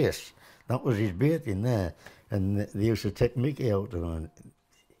 big case. That was his bait in there, and they used to take Mickey out of it.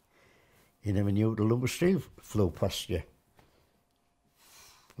 You never knew the lump of steel flew past you.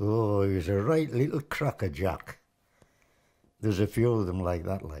 Oh, he was a right little crackerjack. There's a few of them like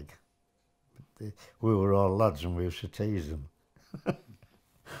that, like. But, we were all lads and we used to tease them.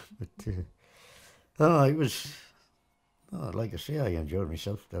 But, it was, like I say, I enjoyed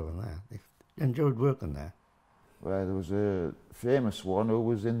myself doing that. I enjoyed working there. Well, there was a famous one who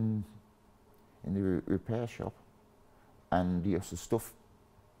was in the repair shop, and he used to stuff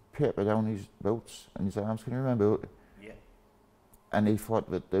paper down his boots and his arms. Can you remember? Yeah. And he thought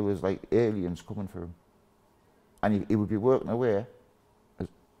that there was like aliens coming for him, and he would be working away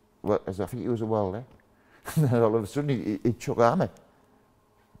as I think he was a welder. And then all of a sudden he'd chuck a hammer,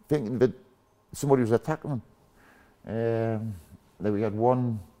 thinking that somebody was attacking him. Then we had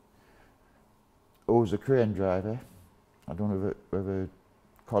one who was a crane driver. I don't know whether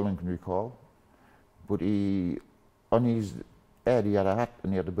Colin can recall, but on his head he had a hat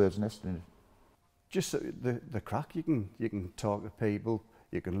and he had a bird's nest in it. Just the crack, you can talk to people,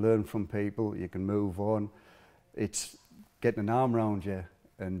 you can learn from people, you can move on. It's getting an arm around you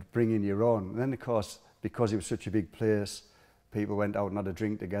and bringing you on. And then of course, because it was such a big place, people went out and had a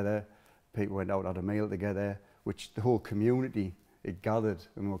drink together, people went out and had a meal together, which the whole community, it gathered.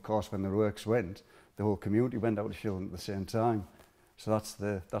 And of course when the works went, the whole community went out to Shildon at the same time. So that's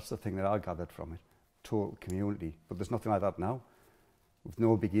the thing that I gathered from it, total community. But there's nothing like that now. With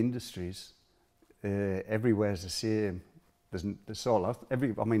no big industries, everywhere's the same. There's all that.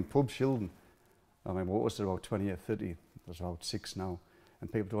 Pub Shildon, what was there, about 20 or 30? There's about 6 now,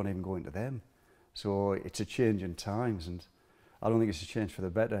 and people don't even go into them. So it's a change in times, and I don't think it's a change for the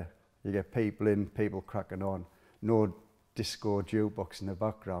better. You get people in, people cracking on, no disco jukebox in the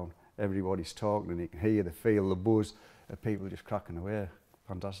background, everybody's talking and you can hear the feel, the buzz of people just cracking away.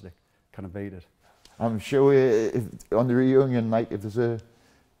 Fantastic, can't beat it. I'm sure if, on the reunion night, if there's a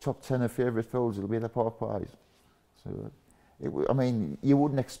top 10 of favourite foods, it'll be the pork pies. So, you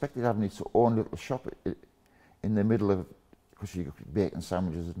wouldn't expect it having its own little shop in the middle of, because you could bacon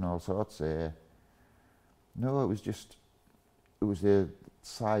sandwiches and all sorts. No, it was the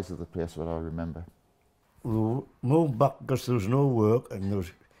size of the place what I remember. We moved back because there was no work, and there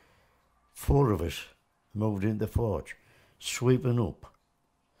was 4 of us moved into the forge, sweeping up.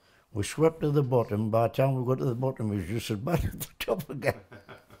 We swept to the bottom. By the time we got to the bottom, it was just as bad at the top again.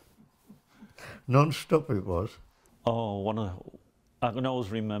 Non-stop it was. Oh, I can always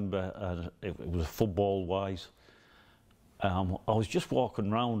remember, it was football-wise. I was just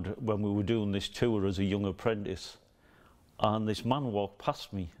walking round when we were doing this tour as a young apprentice, and this man walked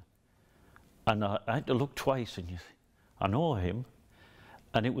past me, and I had to look twice, and I know him,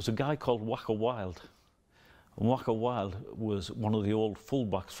 and it was a guy called Wagon Wild. And Wagon Wild was one of the old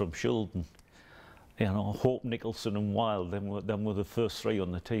fullbacks from Shildon. You know, Hope, Nicholson and Wild, them were the first 3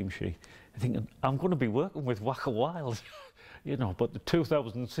 on the team sheet. Thinking, I'm going to be working with Wagon Wild, you know, but the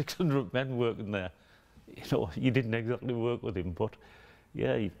 2,600 men working there, you know, you didn't exactly work with him, but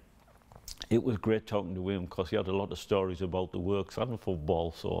yeah, it was great talking to him because he had a lot of stories about the works and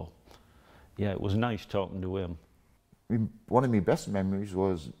football, so yeah, it was nice talking to him. One of my best memories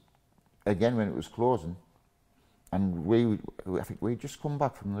was, again, when it was closing, and I think we'd just come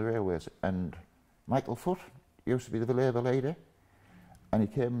back from the railways, and Michael Foote used to be the Labour leader, and he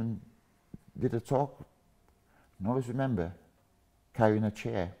came and did a talk, and I always remember carrying a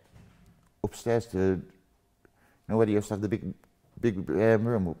chair upstairs to, you know where he used to have the big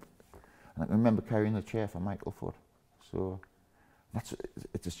room up, and I remember carrying a chair for Michael Foote. So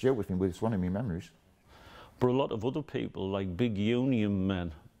it's a steward with me, but it's one of my memories. But a lot of other people, like big union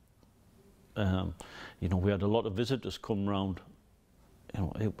men, you know, we had a lot of visitors come round. You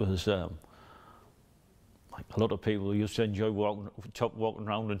know, it was like a lot of people used to enjoy walking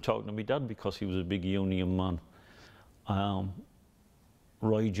around and talking to my dad because he was a big union man.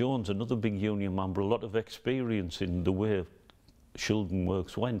 Roy Jones, another big union man, but a lot of experience in the way Shildon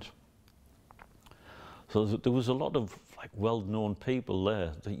works went. So there was a lot of like well-known people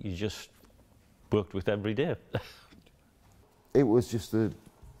there that you just worked with every day. It was just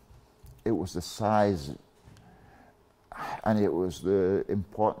it was the size, and it was the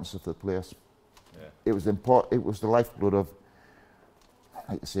importance of the place. Yeah. It was the lifeblood of,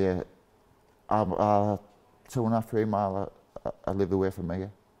 like I say, 2.5, 3 mile I lived away from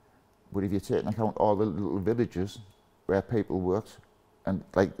here. But if you take into account all the little villages where people worked and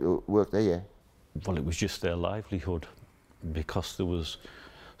like worked there. Well, it was just their livelihood because there was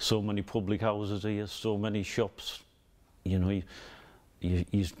so many public houses here, so many shops. You know,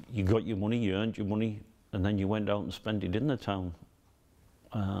 you got your money, you earned your money, and then you went out and spent it in the town.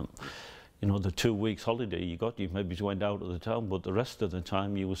 You know, the 2 weeks holiday you got, you maybe went out of the town, but the rest of the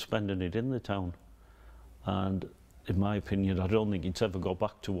time you were spending it in the town. And in my opinion, I don't think it's ever got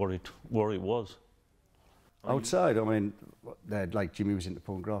back to what it was. Outside, I mean, like Jimmy was into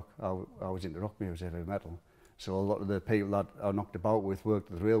punk rock, I was into rock music, heavy metal. So a lot of the people that I knocked about with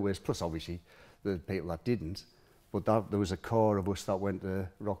worked at the railways, plus obviously the people that didn't. But there was a core of us that went to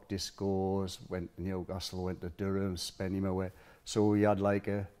rock discos, went to Newcastle, went to Durham, Spennymoor. So we had like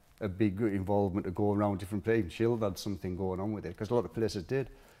a big involvement to go around different places. Shildon had something going on with it, because a lot of places did.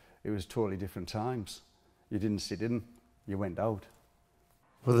 It was totally different times. You didn't sit in, you went out.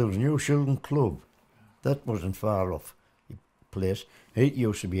 Well, there was a new Shildon Club. That wasn't far off the place. It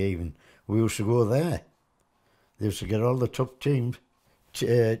used to be even. We used to go there. They used to get all the top teams,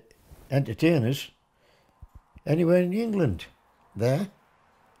 entertainers, anywhere in England. There.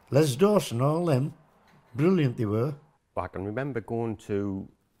 Les Dawson, all them. Brilliant they were. I can remember going to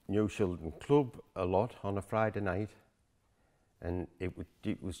New Shildon Club a lot on a Friday night, and it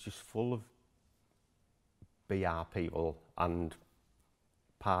was just full of BR people and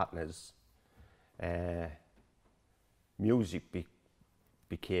partners. Music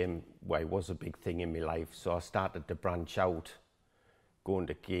became, well, it was a big thing in my life, so I started to branch out, going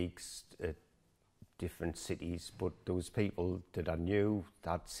to gigs at different cities, but there was people that I knew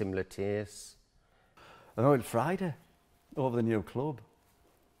that had similar tastes. I know, on Friday, over the new club,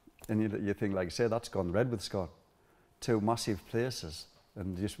 and you think, like I say, that's gone red with Scott. 2 massive places,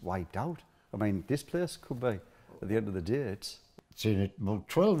 and just wiped out. I mean, this place could be, at the end of the day, it's... Seen it, about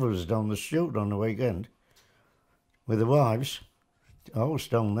 12 of us down the Stoot on the weekend, with the wives. I was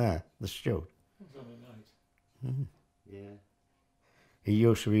down there, the Stoot. Yeah. It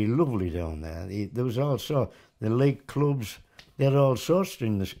used to be lovely down there. There was also the lake clubs, they had all sorts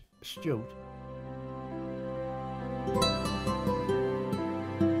in the Stoot.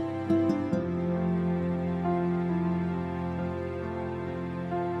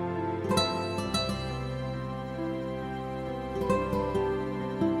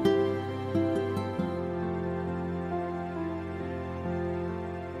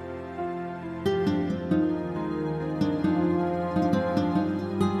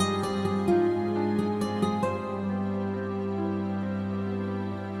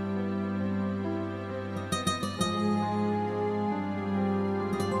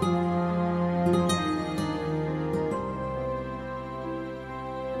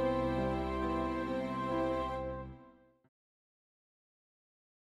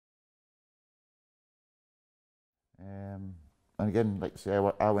 And again, like I say,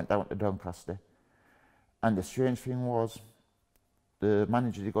 I went down to Doncaster, and the strange thing was, the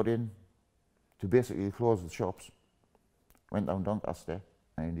manager he got in to basically close the shops, went down Doncaster,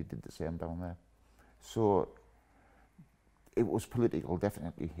 and he did the same down there. So it was political,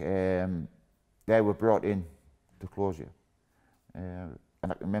 definitely. They were brought in to closure. And I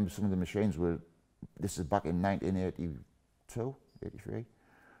can remember some of the machines were, this is back in 1982, 83.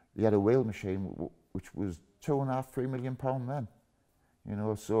 They had a whale machine which was £2.5, £3 million then, you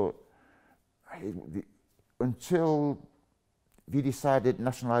know. So until they decided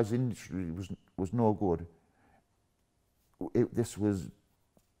nationalised industry was no good, this was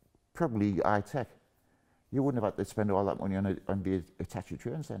probably high tech. You wouldn't have had to spend all that money on a Thatcher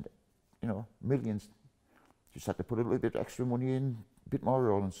train centre, you know, millions. Just had to put a little bit extra money in, a bit more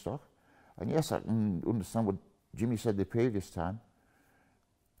rolling stock. And yes, I can understand what Jimmy said the previous time.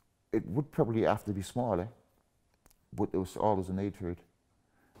 It would probably have to be smaller, but there was always a need for it.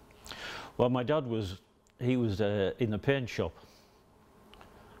 Well, my dad was in the paint shop.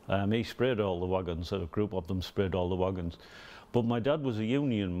 He sprayed all the wagons, a group of them sprayed all the wagons. But my dad was a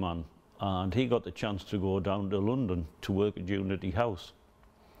union man, and he got the chance to go down to London to work at Unity House.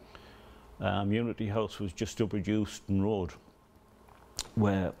 Unity House was just up at Euston Road,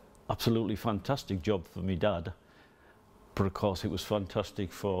 where absolutely fantastic job for me dad. But of course it was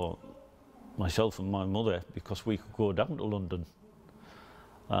fantastic for myself and my mother, because we could go down to London.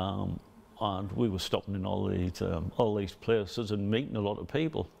 And we were stopping in all these places and meeting a lot of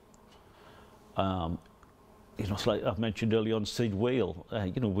people. You know, it's like I mentioned earlier on, Sid Wheel,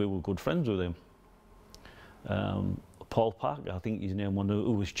 you know, we were good friends with him. Paul Parker, I think his name was,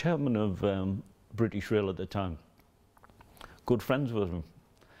 who was chairman of British Rail at the time. Good friends with him.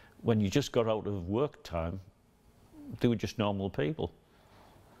 When you just got out of work time, they were just normal people.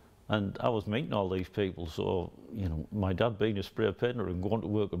 And I was meeting all these people, so, you know, my dad being a spray painter and going to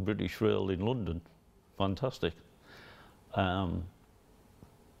work at British Rail in London, fantastic.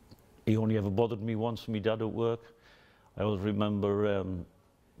 He only ever bothered me once, my dad at work. I always remember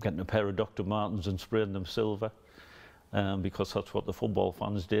getting a pair of Dr. Martens and spraying them silver, because that's what the football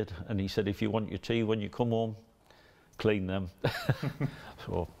fans did. And he said, if you want your tea when you come home, clean them.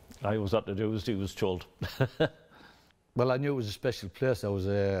 So I always had to do as he was told. Well, I knew it was a special place. I was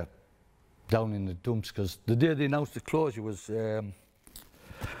down in the dumps because the day they announced the closure was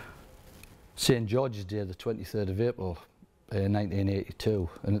St George's Day, the 23rd of April, 1982,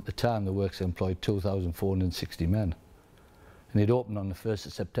 and at the time the works employed 2,460 men, and it opened on the 1st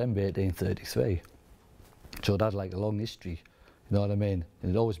of September 1833, so it had like a long history, you know what I mean,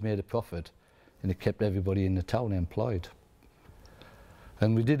 and it always made a profit, and it kept everybody in the town employed.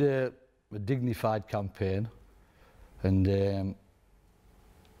 And we did a dignified campaign, and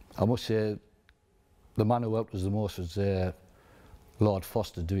I must say the man who helped us the most was Lord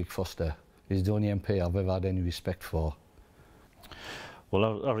Foster, Duke Foster. He's the only MP I've ever had any respect for.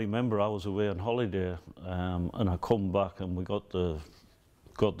 Well, I remember I was away on holiday, and I come back and we got the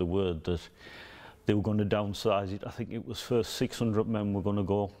word that they were going to downsize it. I think it was first 600 men were going to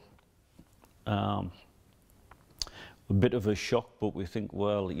go. A bit of a shock, but we think,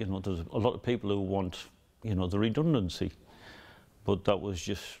 well, you know, there's a lot of people who want, you know, the redundancy, but that was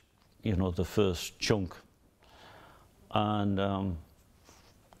just, you know, the first chunk. And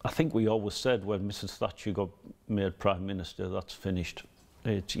I think we always said when Mrs. Thatcher got made Prime Minister, that's finished.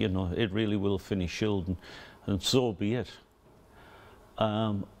 It, you know, it really will finish Shildon, and so be it.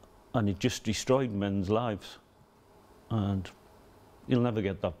 And it just destroyed men's lives, and you'll never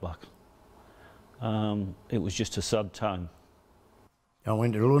get that back. It was just a sad time. I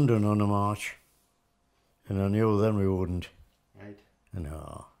went to London on a march, and I knew then we wouldn't. Right.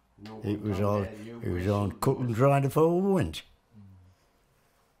 No, it was on cut and dried before we went.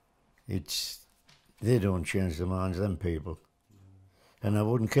 They don't change their minds, them people. And I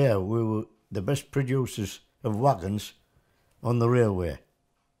wouldn't care. We were the best producers of wagons on the railway.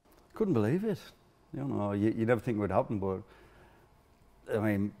 Couldn't believe it. You know, you never think it would happen, but I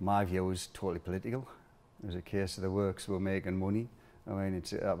mean, my view was totally political. It was a case of the works were making money. I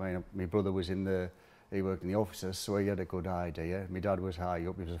mean, my brother was he worked in the offices, so he had a good idea. My dad was high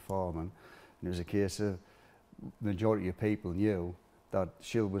up, he was a foreman. And it was a case of the majority of people knew that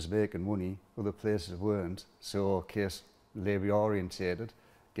Shildon was making money, other places weren't. So, in case Labour orientated,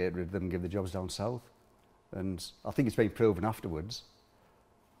 get rid of them, give the jobs down south. And I think it's been proven afterwards.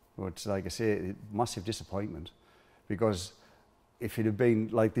 But like I say, massive disappointment, because if it had been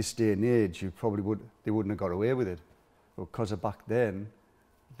like this day and age, they wouldn't have got away with it. But because of back then,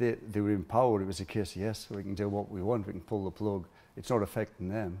 they were in power. It was a case of, yes, we can do what we want, we can pull the plug. It's not affecting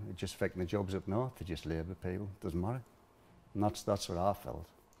them, it's just affecting the jobs up north. They're just Labour people, doesn't matter. And that's what I felt.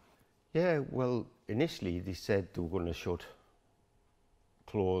 Yeah, well, initially they said they were going to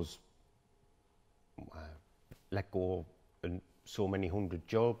close, let go of so many hundred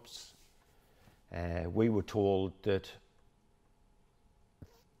jobs. We were told that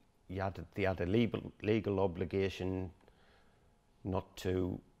they had a legal obligation not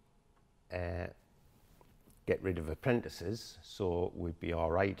to get rid of apprentices, so we'd be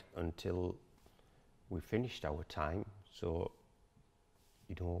all right until we finished our time. So,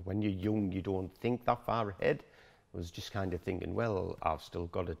 you know, when you're young, you don't think that far ahead. I was just kind of thinking, well, I've still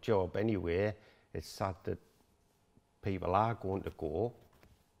got a job anyway. It's sad that people are going to go.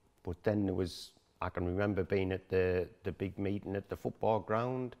 But then there was, I can remember being at the big meeting at the football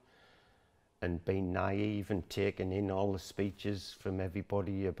ground and being naive and taking in all the speeches from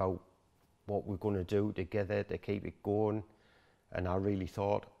everybody about what we're going to do together to keep it going. And I really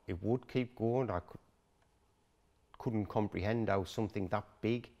thought it would keep going. I couldn't comprehend how something that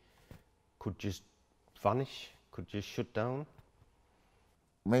big could just vanish, could just shut down.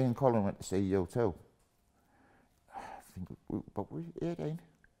 Me and Colin went to see you too. I think we were 18?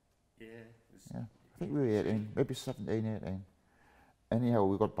 Yeah. Yeah, I think we were 18, maybe 17, 18. Anyhow,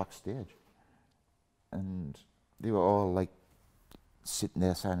 we got backstage and they were all like sitting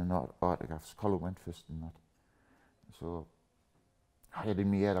there signing autographs. Colin went first and that. So I had in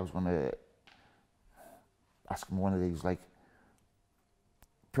my head I was going to ask him one of these, like,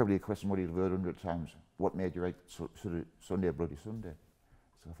 probably a question what he'd have heard 100 times. What made you write Sunday, Bloody Sunday?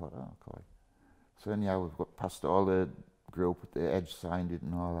 So I thought, oh, okay. So anyhow, we've got past all the group at the edge, signed it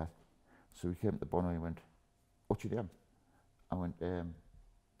and all that. So we came to Bono and he went, what's your name? I went,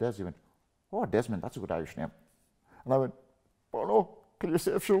 Des. He went, oh, Desmond, that's a good Irish name. And I went, Bono, can you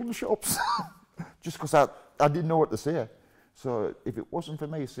say Shildon shops? Just because I didn't know what to say. So if it wasn't for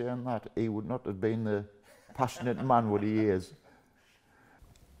me saying that, he would not have been the passionate man what he is.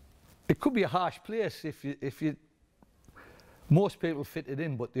 It could be a harsh place if you most people fitted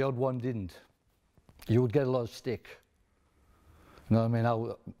in, but the odd one didn't. You would get a lot of stick. You know what I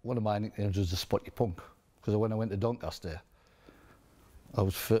mean? One of my nicknames was the Spotty Punk, because when I went to Doncaster,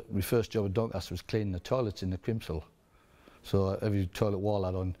 my first job at Doncaster was cleaning the toilets in the Crimsel. So every toilet wall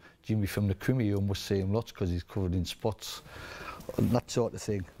had on Jimmy from the Crimmy, you must see him lots because he's covered in spots and that sort of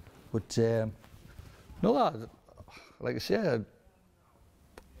thing. But no, like I say,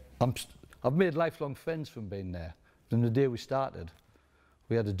 I've made lifelong friends from being there. From the day we started,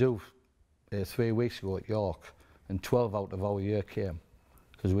 we had to do 3 weeks ago at York, and 12 out of our year came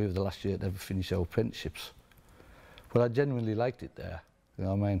because we were the last year to ever finish our apprenticeships. But I genuinely liked it there, you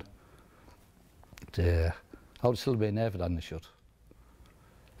know what I mean? But, I would still been there if it hadn't shut.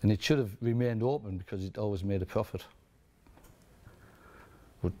 And it should have remained open because it always made a profit.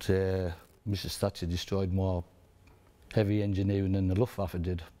 But Mrs. Thatcher destroyed more heavy engineering than the Luftwaffe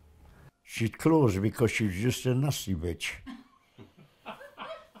did. She'd close because she was just a nasty bitch.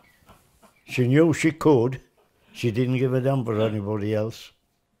 She knew she could. She didn't give a damn for anybody else.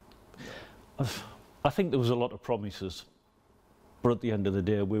 I think there was a lot of promises, but at the end of the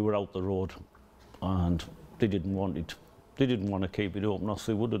day we were out the road and they didn't want it. They didn't want to keep it open, else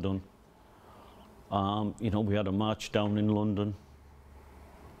they would have done. You know, we had a march down in London.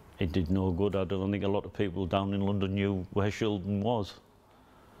 It did no good. I don't think a lot of people down in London knew where Shildon was.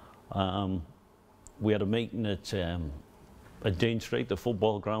 We had a meeting at Dean Street, the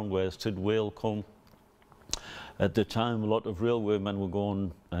football ground where Sid Whale come. At the time, a lot of railway men were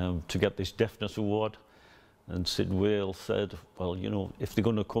going to get this deafness award, and Sid Whale said, well, you know, if they're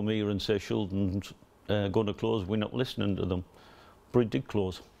going to come here and say Shildon's going to close, we're not listening to them. But it did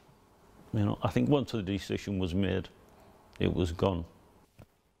close. You know, I think once the decision was made, it was gone.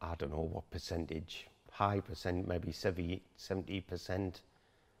 I don't know what percentage, high percent, maybe 70%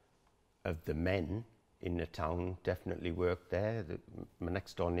 of the men in the town definitely worked there. My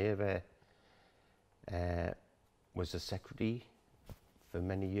next door neighbour was a secretary for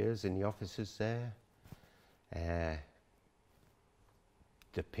many years in the offices there.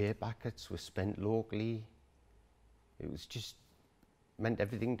 The pay packets were spent locally. It was just meant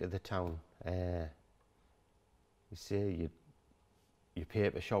everything to the town. You see, your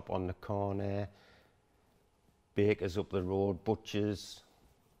paper shop on the corner, bakers up the road, butchers,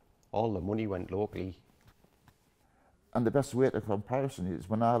 all the money went locally. And the best way to comparison is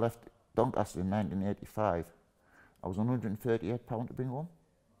when I left Doncaster in 1985, I was on £138 to bring home.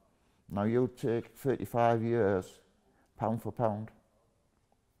 Now you take 35 years, pound for pound.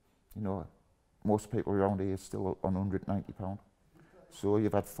 You know, most people around here are still on £190. So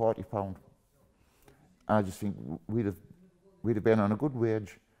you've had £40. I just think we'd have been on a good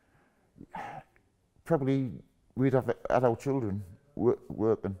wage. Probably we'd have had our children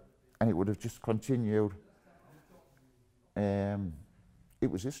working, and it would have just continued. It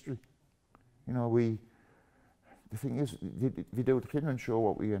was history. You know, the thing is, if you do the Kinman show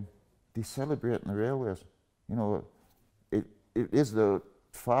what we in, they celebrate in the railways. You know, it is the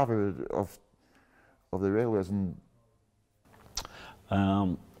father of the railways. And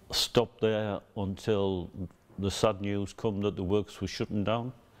stopped there until the sad news come that the works were shutting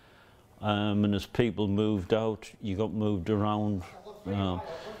down. And as people moved out, you got moved around.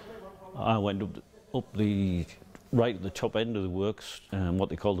 I went up the right at the top end of the works, what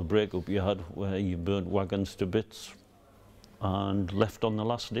they call the break-up yard, where you burnt wagons to bits and left on the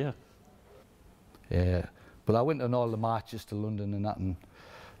last day. Yeah, but I went on all the marches to London and that, and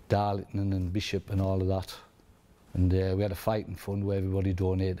Darlington and Bishop and all of that. And we had a fighting fund where everybody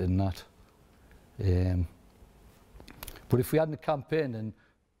donated and that. But if we hadn't campaigned, then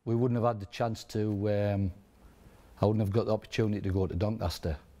we wouldn't have had the chance to, I wouldn't have got the opportunity to go to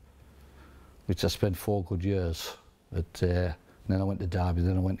Doncaster, which I spent 4 good years. But then I went to Derby,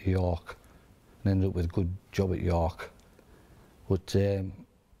 then I went to York, and ended up with a good job at York. But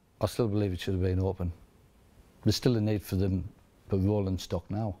I still believe it should have been open. There's still a need for them for rolling stock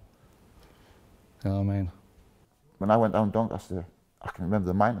now. You know what I mean? when I went down Doncaster, I can remember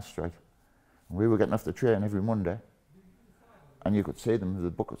the miners' strike. And we were getting off the train every Monday, and you could see them with the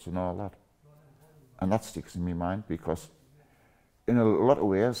buckets and all that. And that sticks in my mind because in a lot of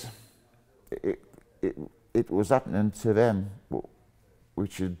ways, it was happening to them,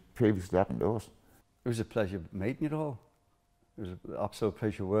 which had previously happened to us. It was a pleasure meeting you all. It was an absolute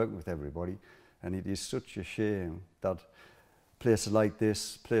pleasure working with everybody, and it is such a shame that places like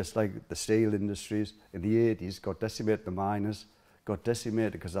this, places like the steel industries in the 80s got decimated, the miners got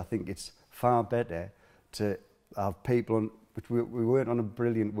decimated, because I think it's far better to have people on, which we weren't on a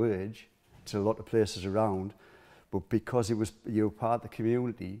brilliant wage to a lot of places around, but because it was, you were part of the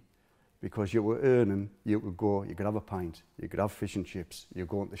community, because you were earning, you could go, you could have a pint, you could have fish and chips, you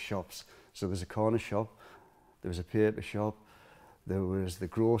go into the shops. So there's a corner shop, there was a paper shop, There was the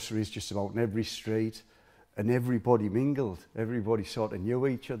groceries just about in every street, and everybody mingled. Everybody sort of knew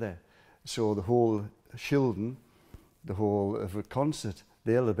each other. So the whole Shildon, the whole of a concert,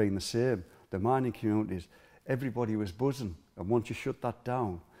 they'll have been the same. The mining communities, everybody was buzzing. And once you shut that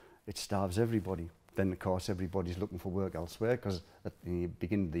down, it starves everybody. Then, of course, everybody's looking for work elsewhere, because at the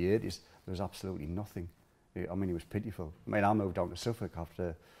beginning of the 80s, there was absolutely nothing. I mean, it was pitiful. I mean, I moved down to Suffolk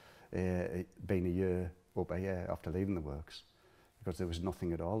after being a year up here, after leaving the works, because there was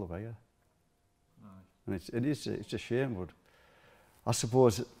nothing at all over here. And it's a shame, but I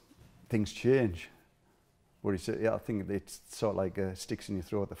suppose things change. But I think it's sort of like sticks in your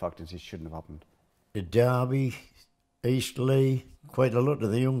throat, the fact that it shouldn't have happened. The Derby, Eastleigh, quite a lot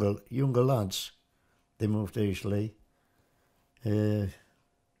of the younger lads, they moved to Eastleigh. They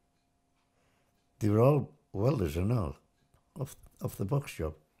were all welders and all, off the box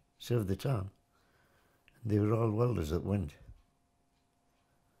job, served the town. They were all welders that went.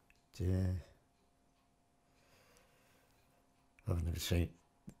 I've never seen,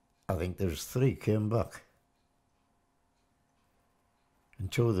 I think there's 3 came back.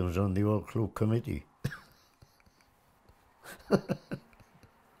 And 2 of them was on the old club committee.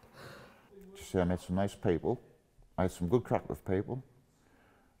 Just I met some nice people. I had some good crack with people.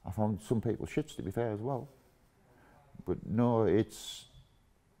 I found some people shits, to be fair, as well. But no, it's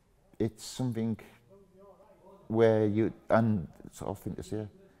something where you, and sort of thing to say,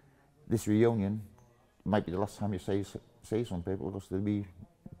 this reunion might be the last time you see some people, because they'll be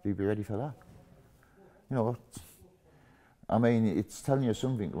ready for that. You know, I mean, it's telling you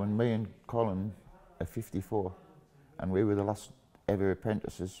something. When me and Colin are 54, and we were the last ever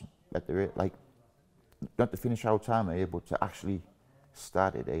apprentices at the rate, like, not to finish our time here, but to actually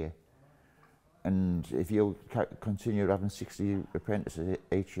start it here. And if you continue having 60 apprentices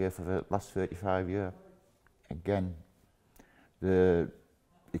each year for the last 35 years, again, the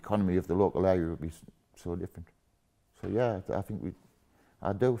economy of the local area would be so different. So yeah,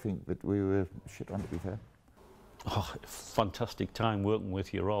 I do think that we were shit on, to be fair. Oh, fantastic time working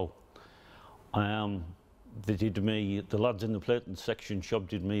with you all. They did me, the lads in the plating section shop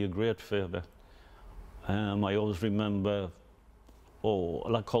did me a great favour. I always remember a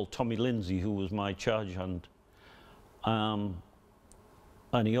lad called Tommy Lindsay, who was my charge hand. And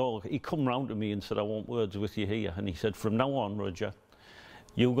he come round to me and said, I want words with you here. And he said, from now on, Roger,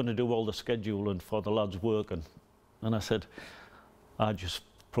 you're going to do all the scheduling for the lads working. And I said, I just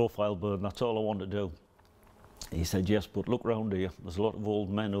profile burn, that's all I want to do. He said, yes, but look round here, there's a lot of old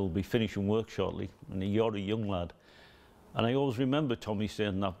men who'll be finishing work shortly, and you're a young lad. And I always remember Tommy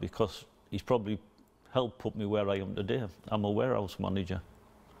saying that, because he's probably helped put me where I am today. I'm a warehouse manager,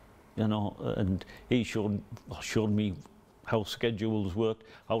 you know, and he showed me how schedules worked,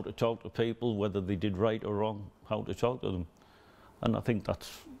 how to talk to people, whether they did right or wrong, how to talk to them. And I think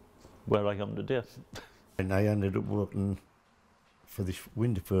that's where I am today. And I ended up working for this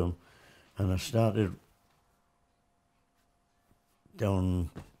wind firm, and I started down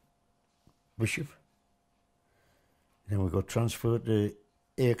Bishop. Then we got transferred to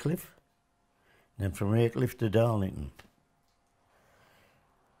Aycliffe, then from Aycliffe to Darlington,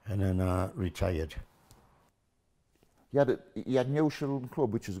 and then I retired. You had New Shildon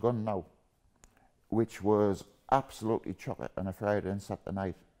Club, which is gone now, which was absolutely chocolate on a Friday and Saturday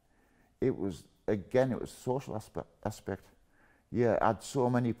night. It was, again, it was a social aspect. Yeah, I had so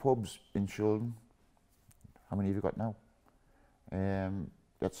many pubs in Shildon. How many have you got now? You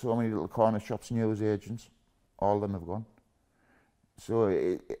had so many little corner shops, news agents, all of them have gone. So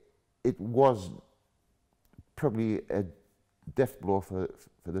it was probably a death blow for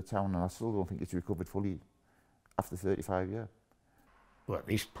the town, and I still don't think it's recovered fully after 35 years. Well,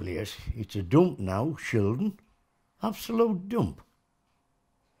 this place, it's a dump now, Shildon. Absolute dump.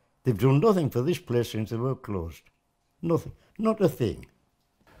 They've done nothing for this place since the work closed. Nothing, not a thing.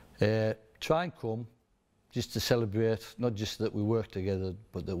 Try and come just to celebrate, not just that we work together,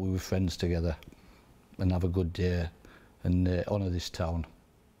 but that we were friends together, and have a good day and honour this town.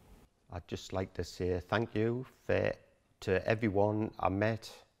 I'd just like to say thank you to everyone I met,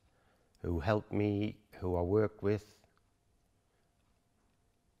 who helped me, who I worked with.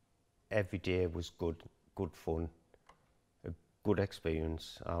 Every day was good fun, a good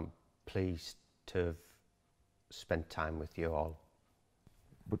experience. I'm pleased to have spent time with you all.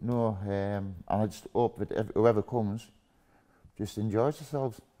 But no, and I just hope that whoever comes just enjoys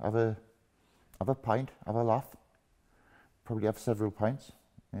themselves. Have a pint, have a laugh, probably have several pints,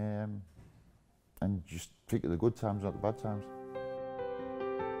 and just think of the good times, not the bad times.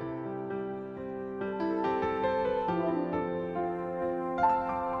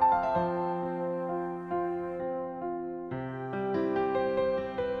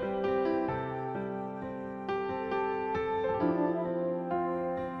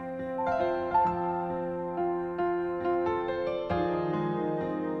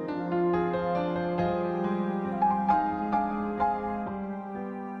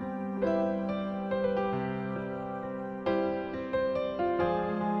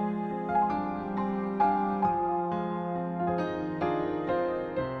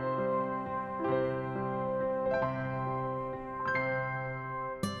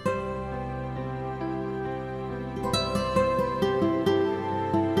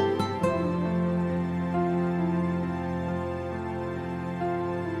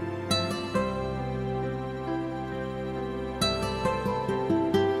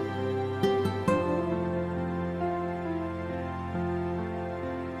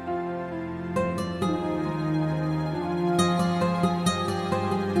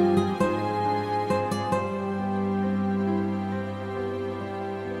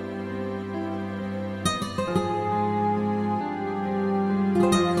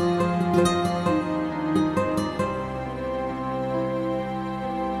 Thank you.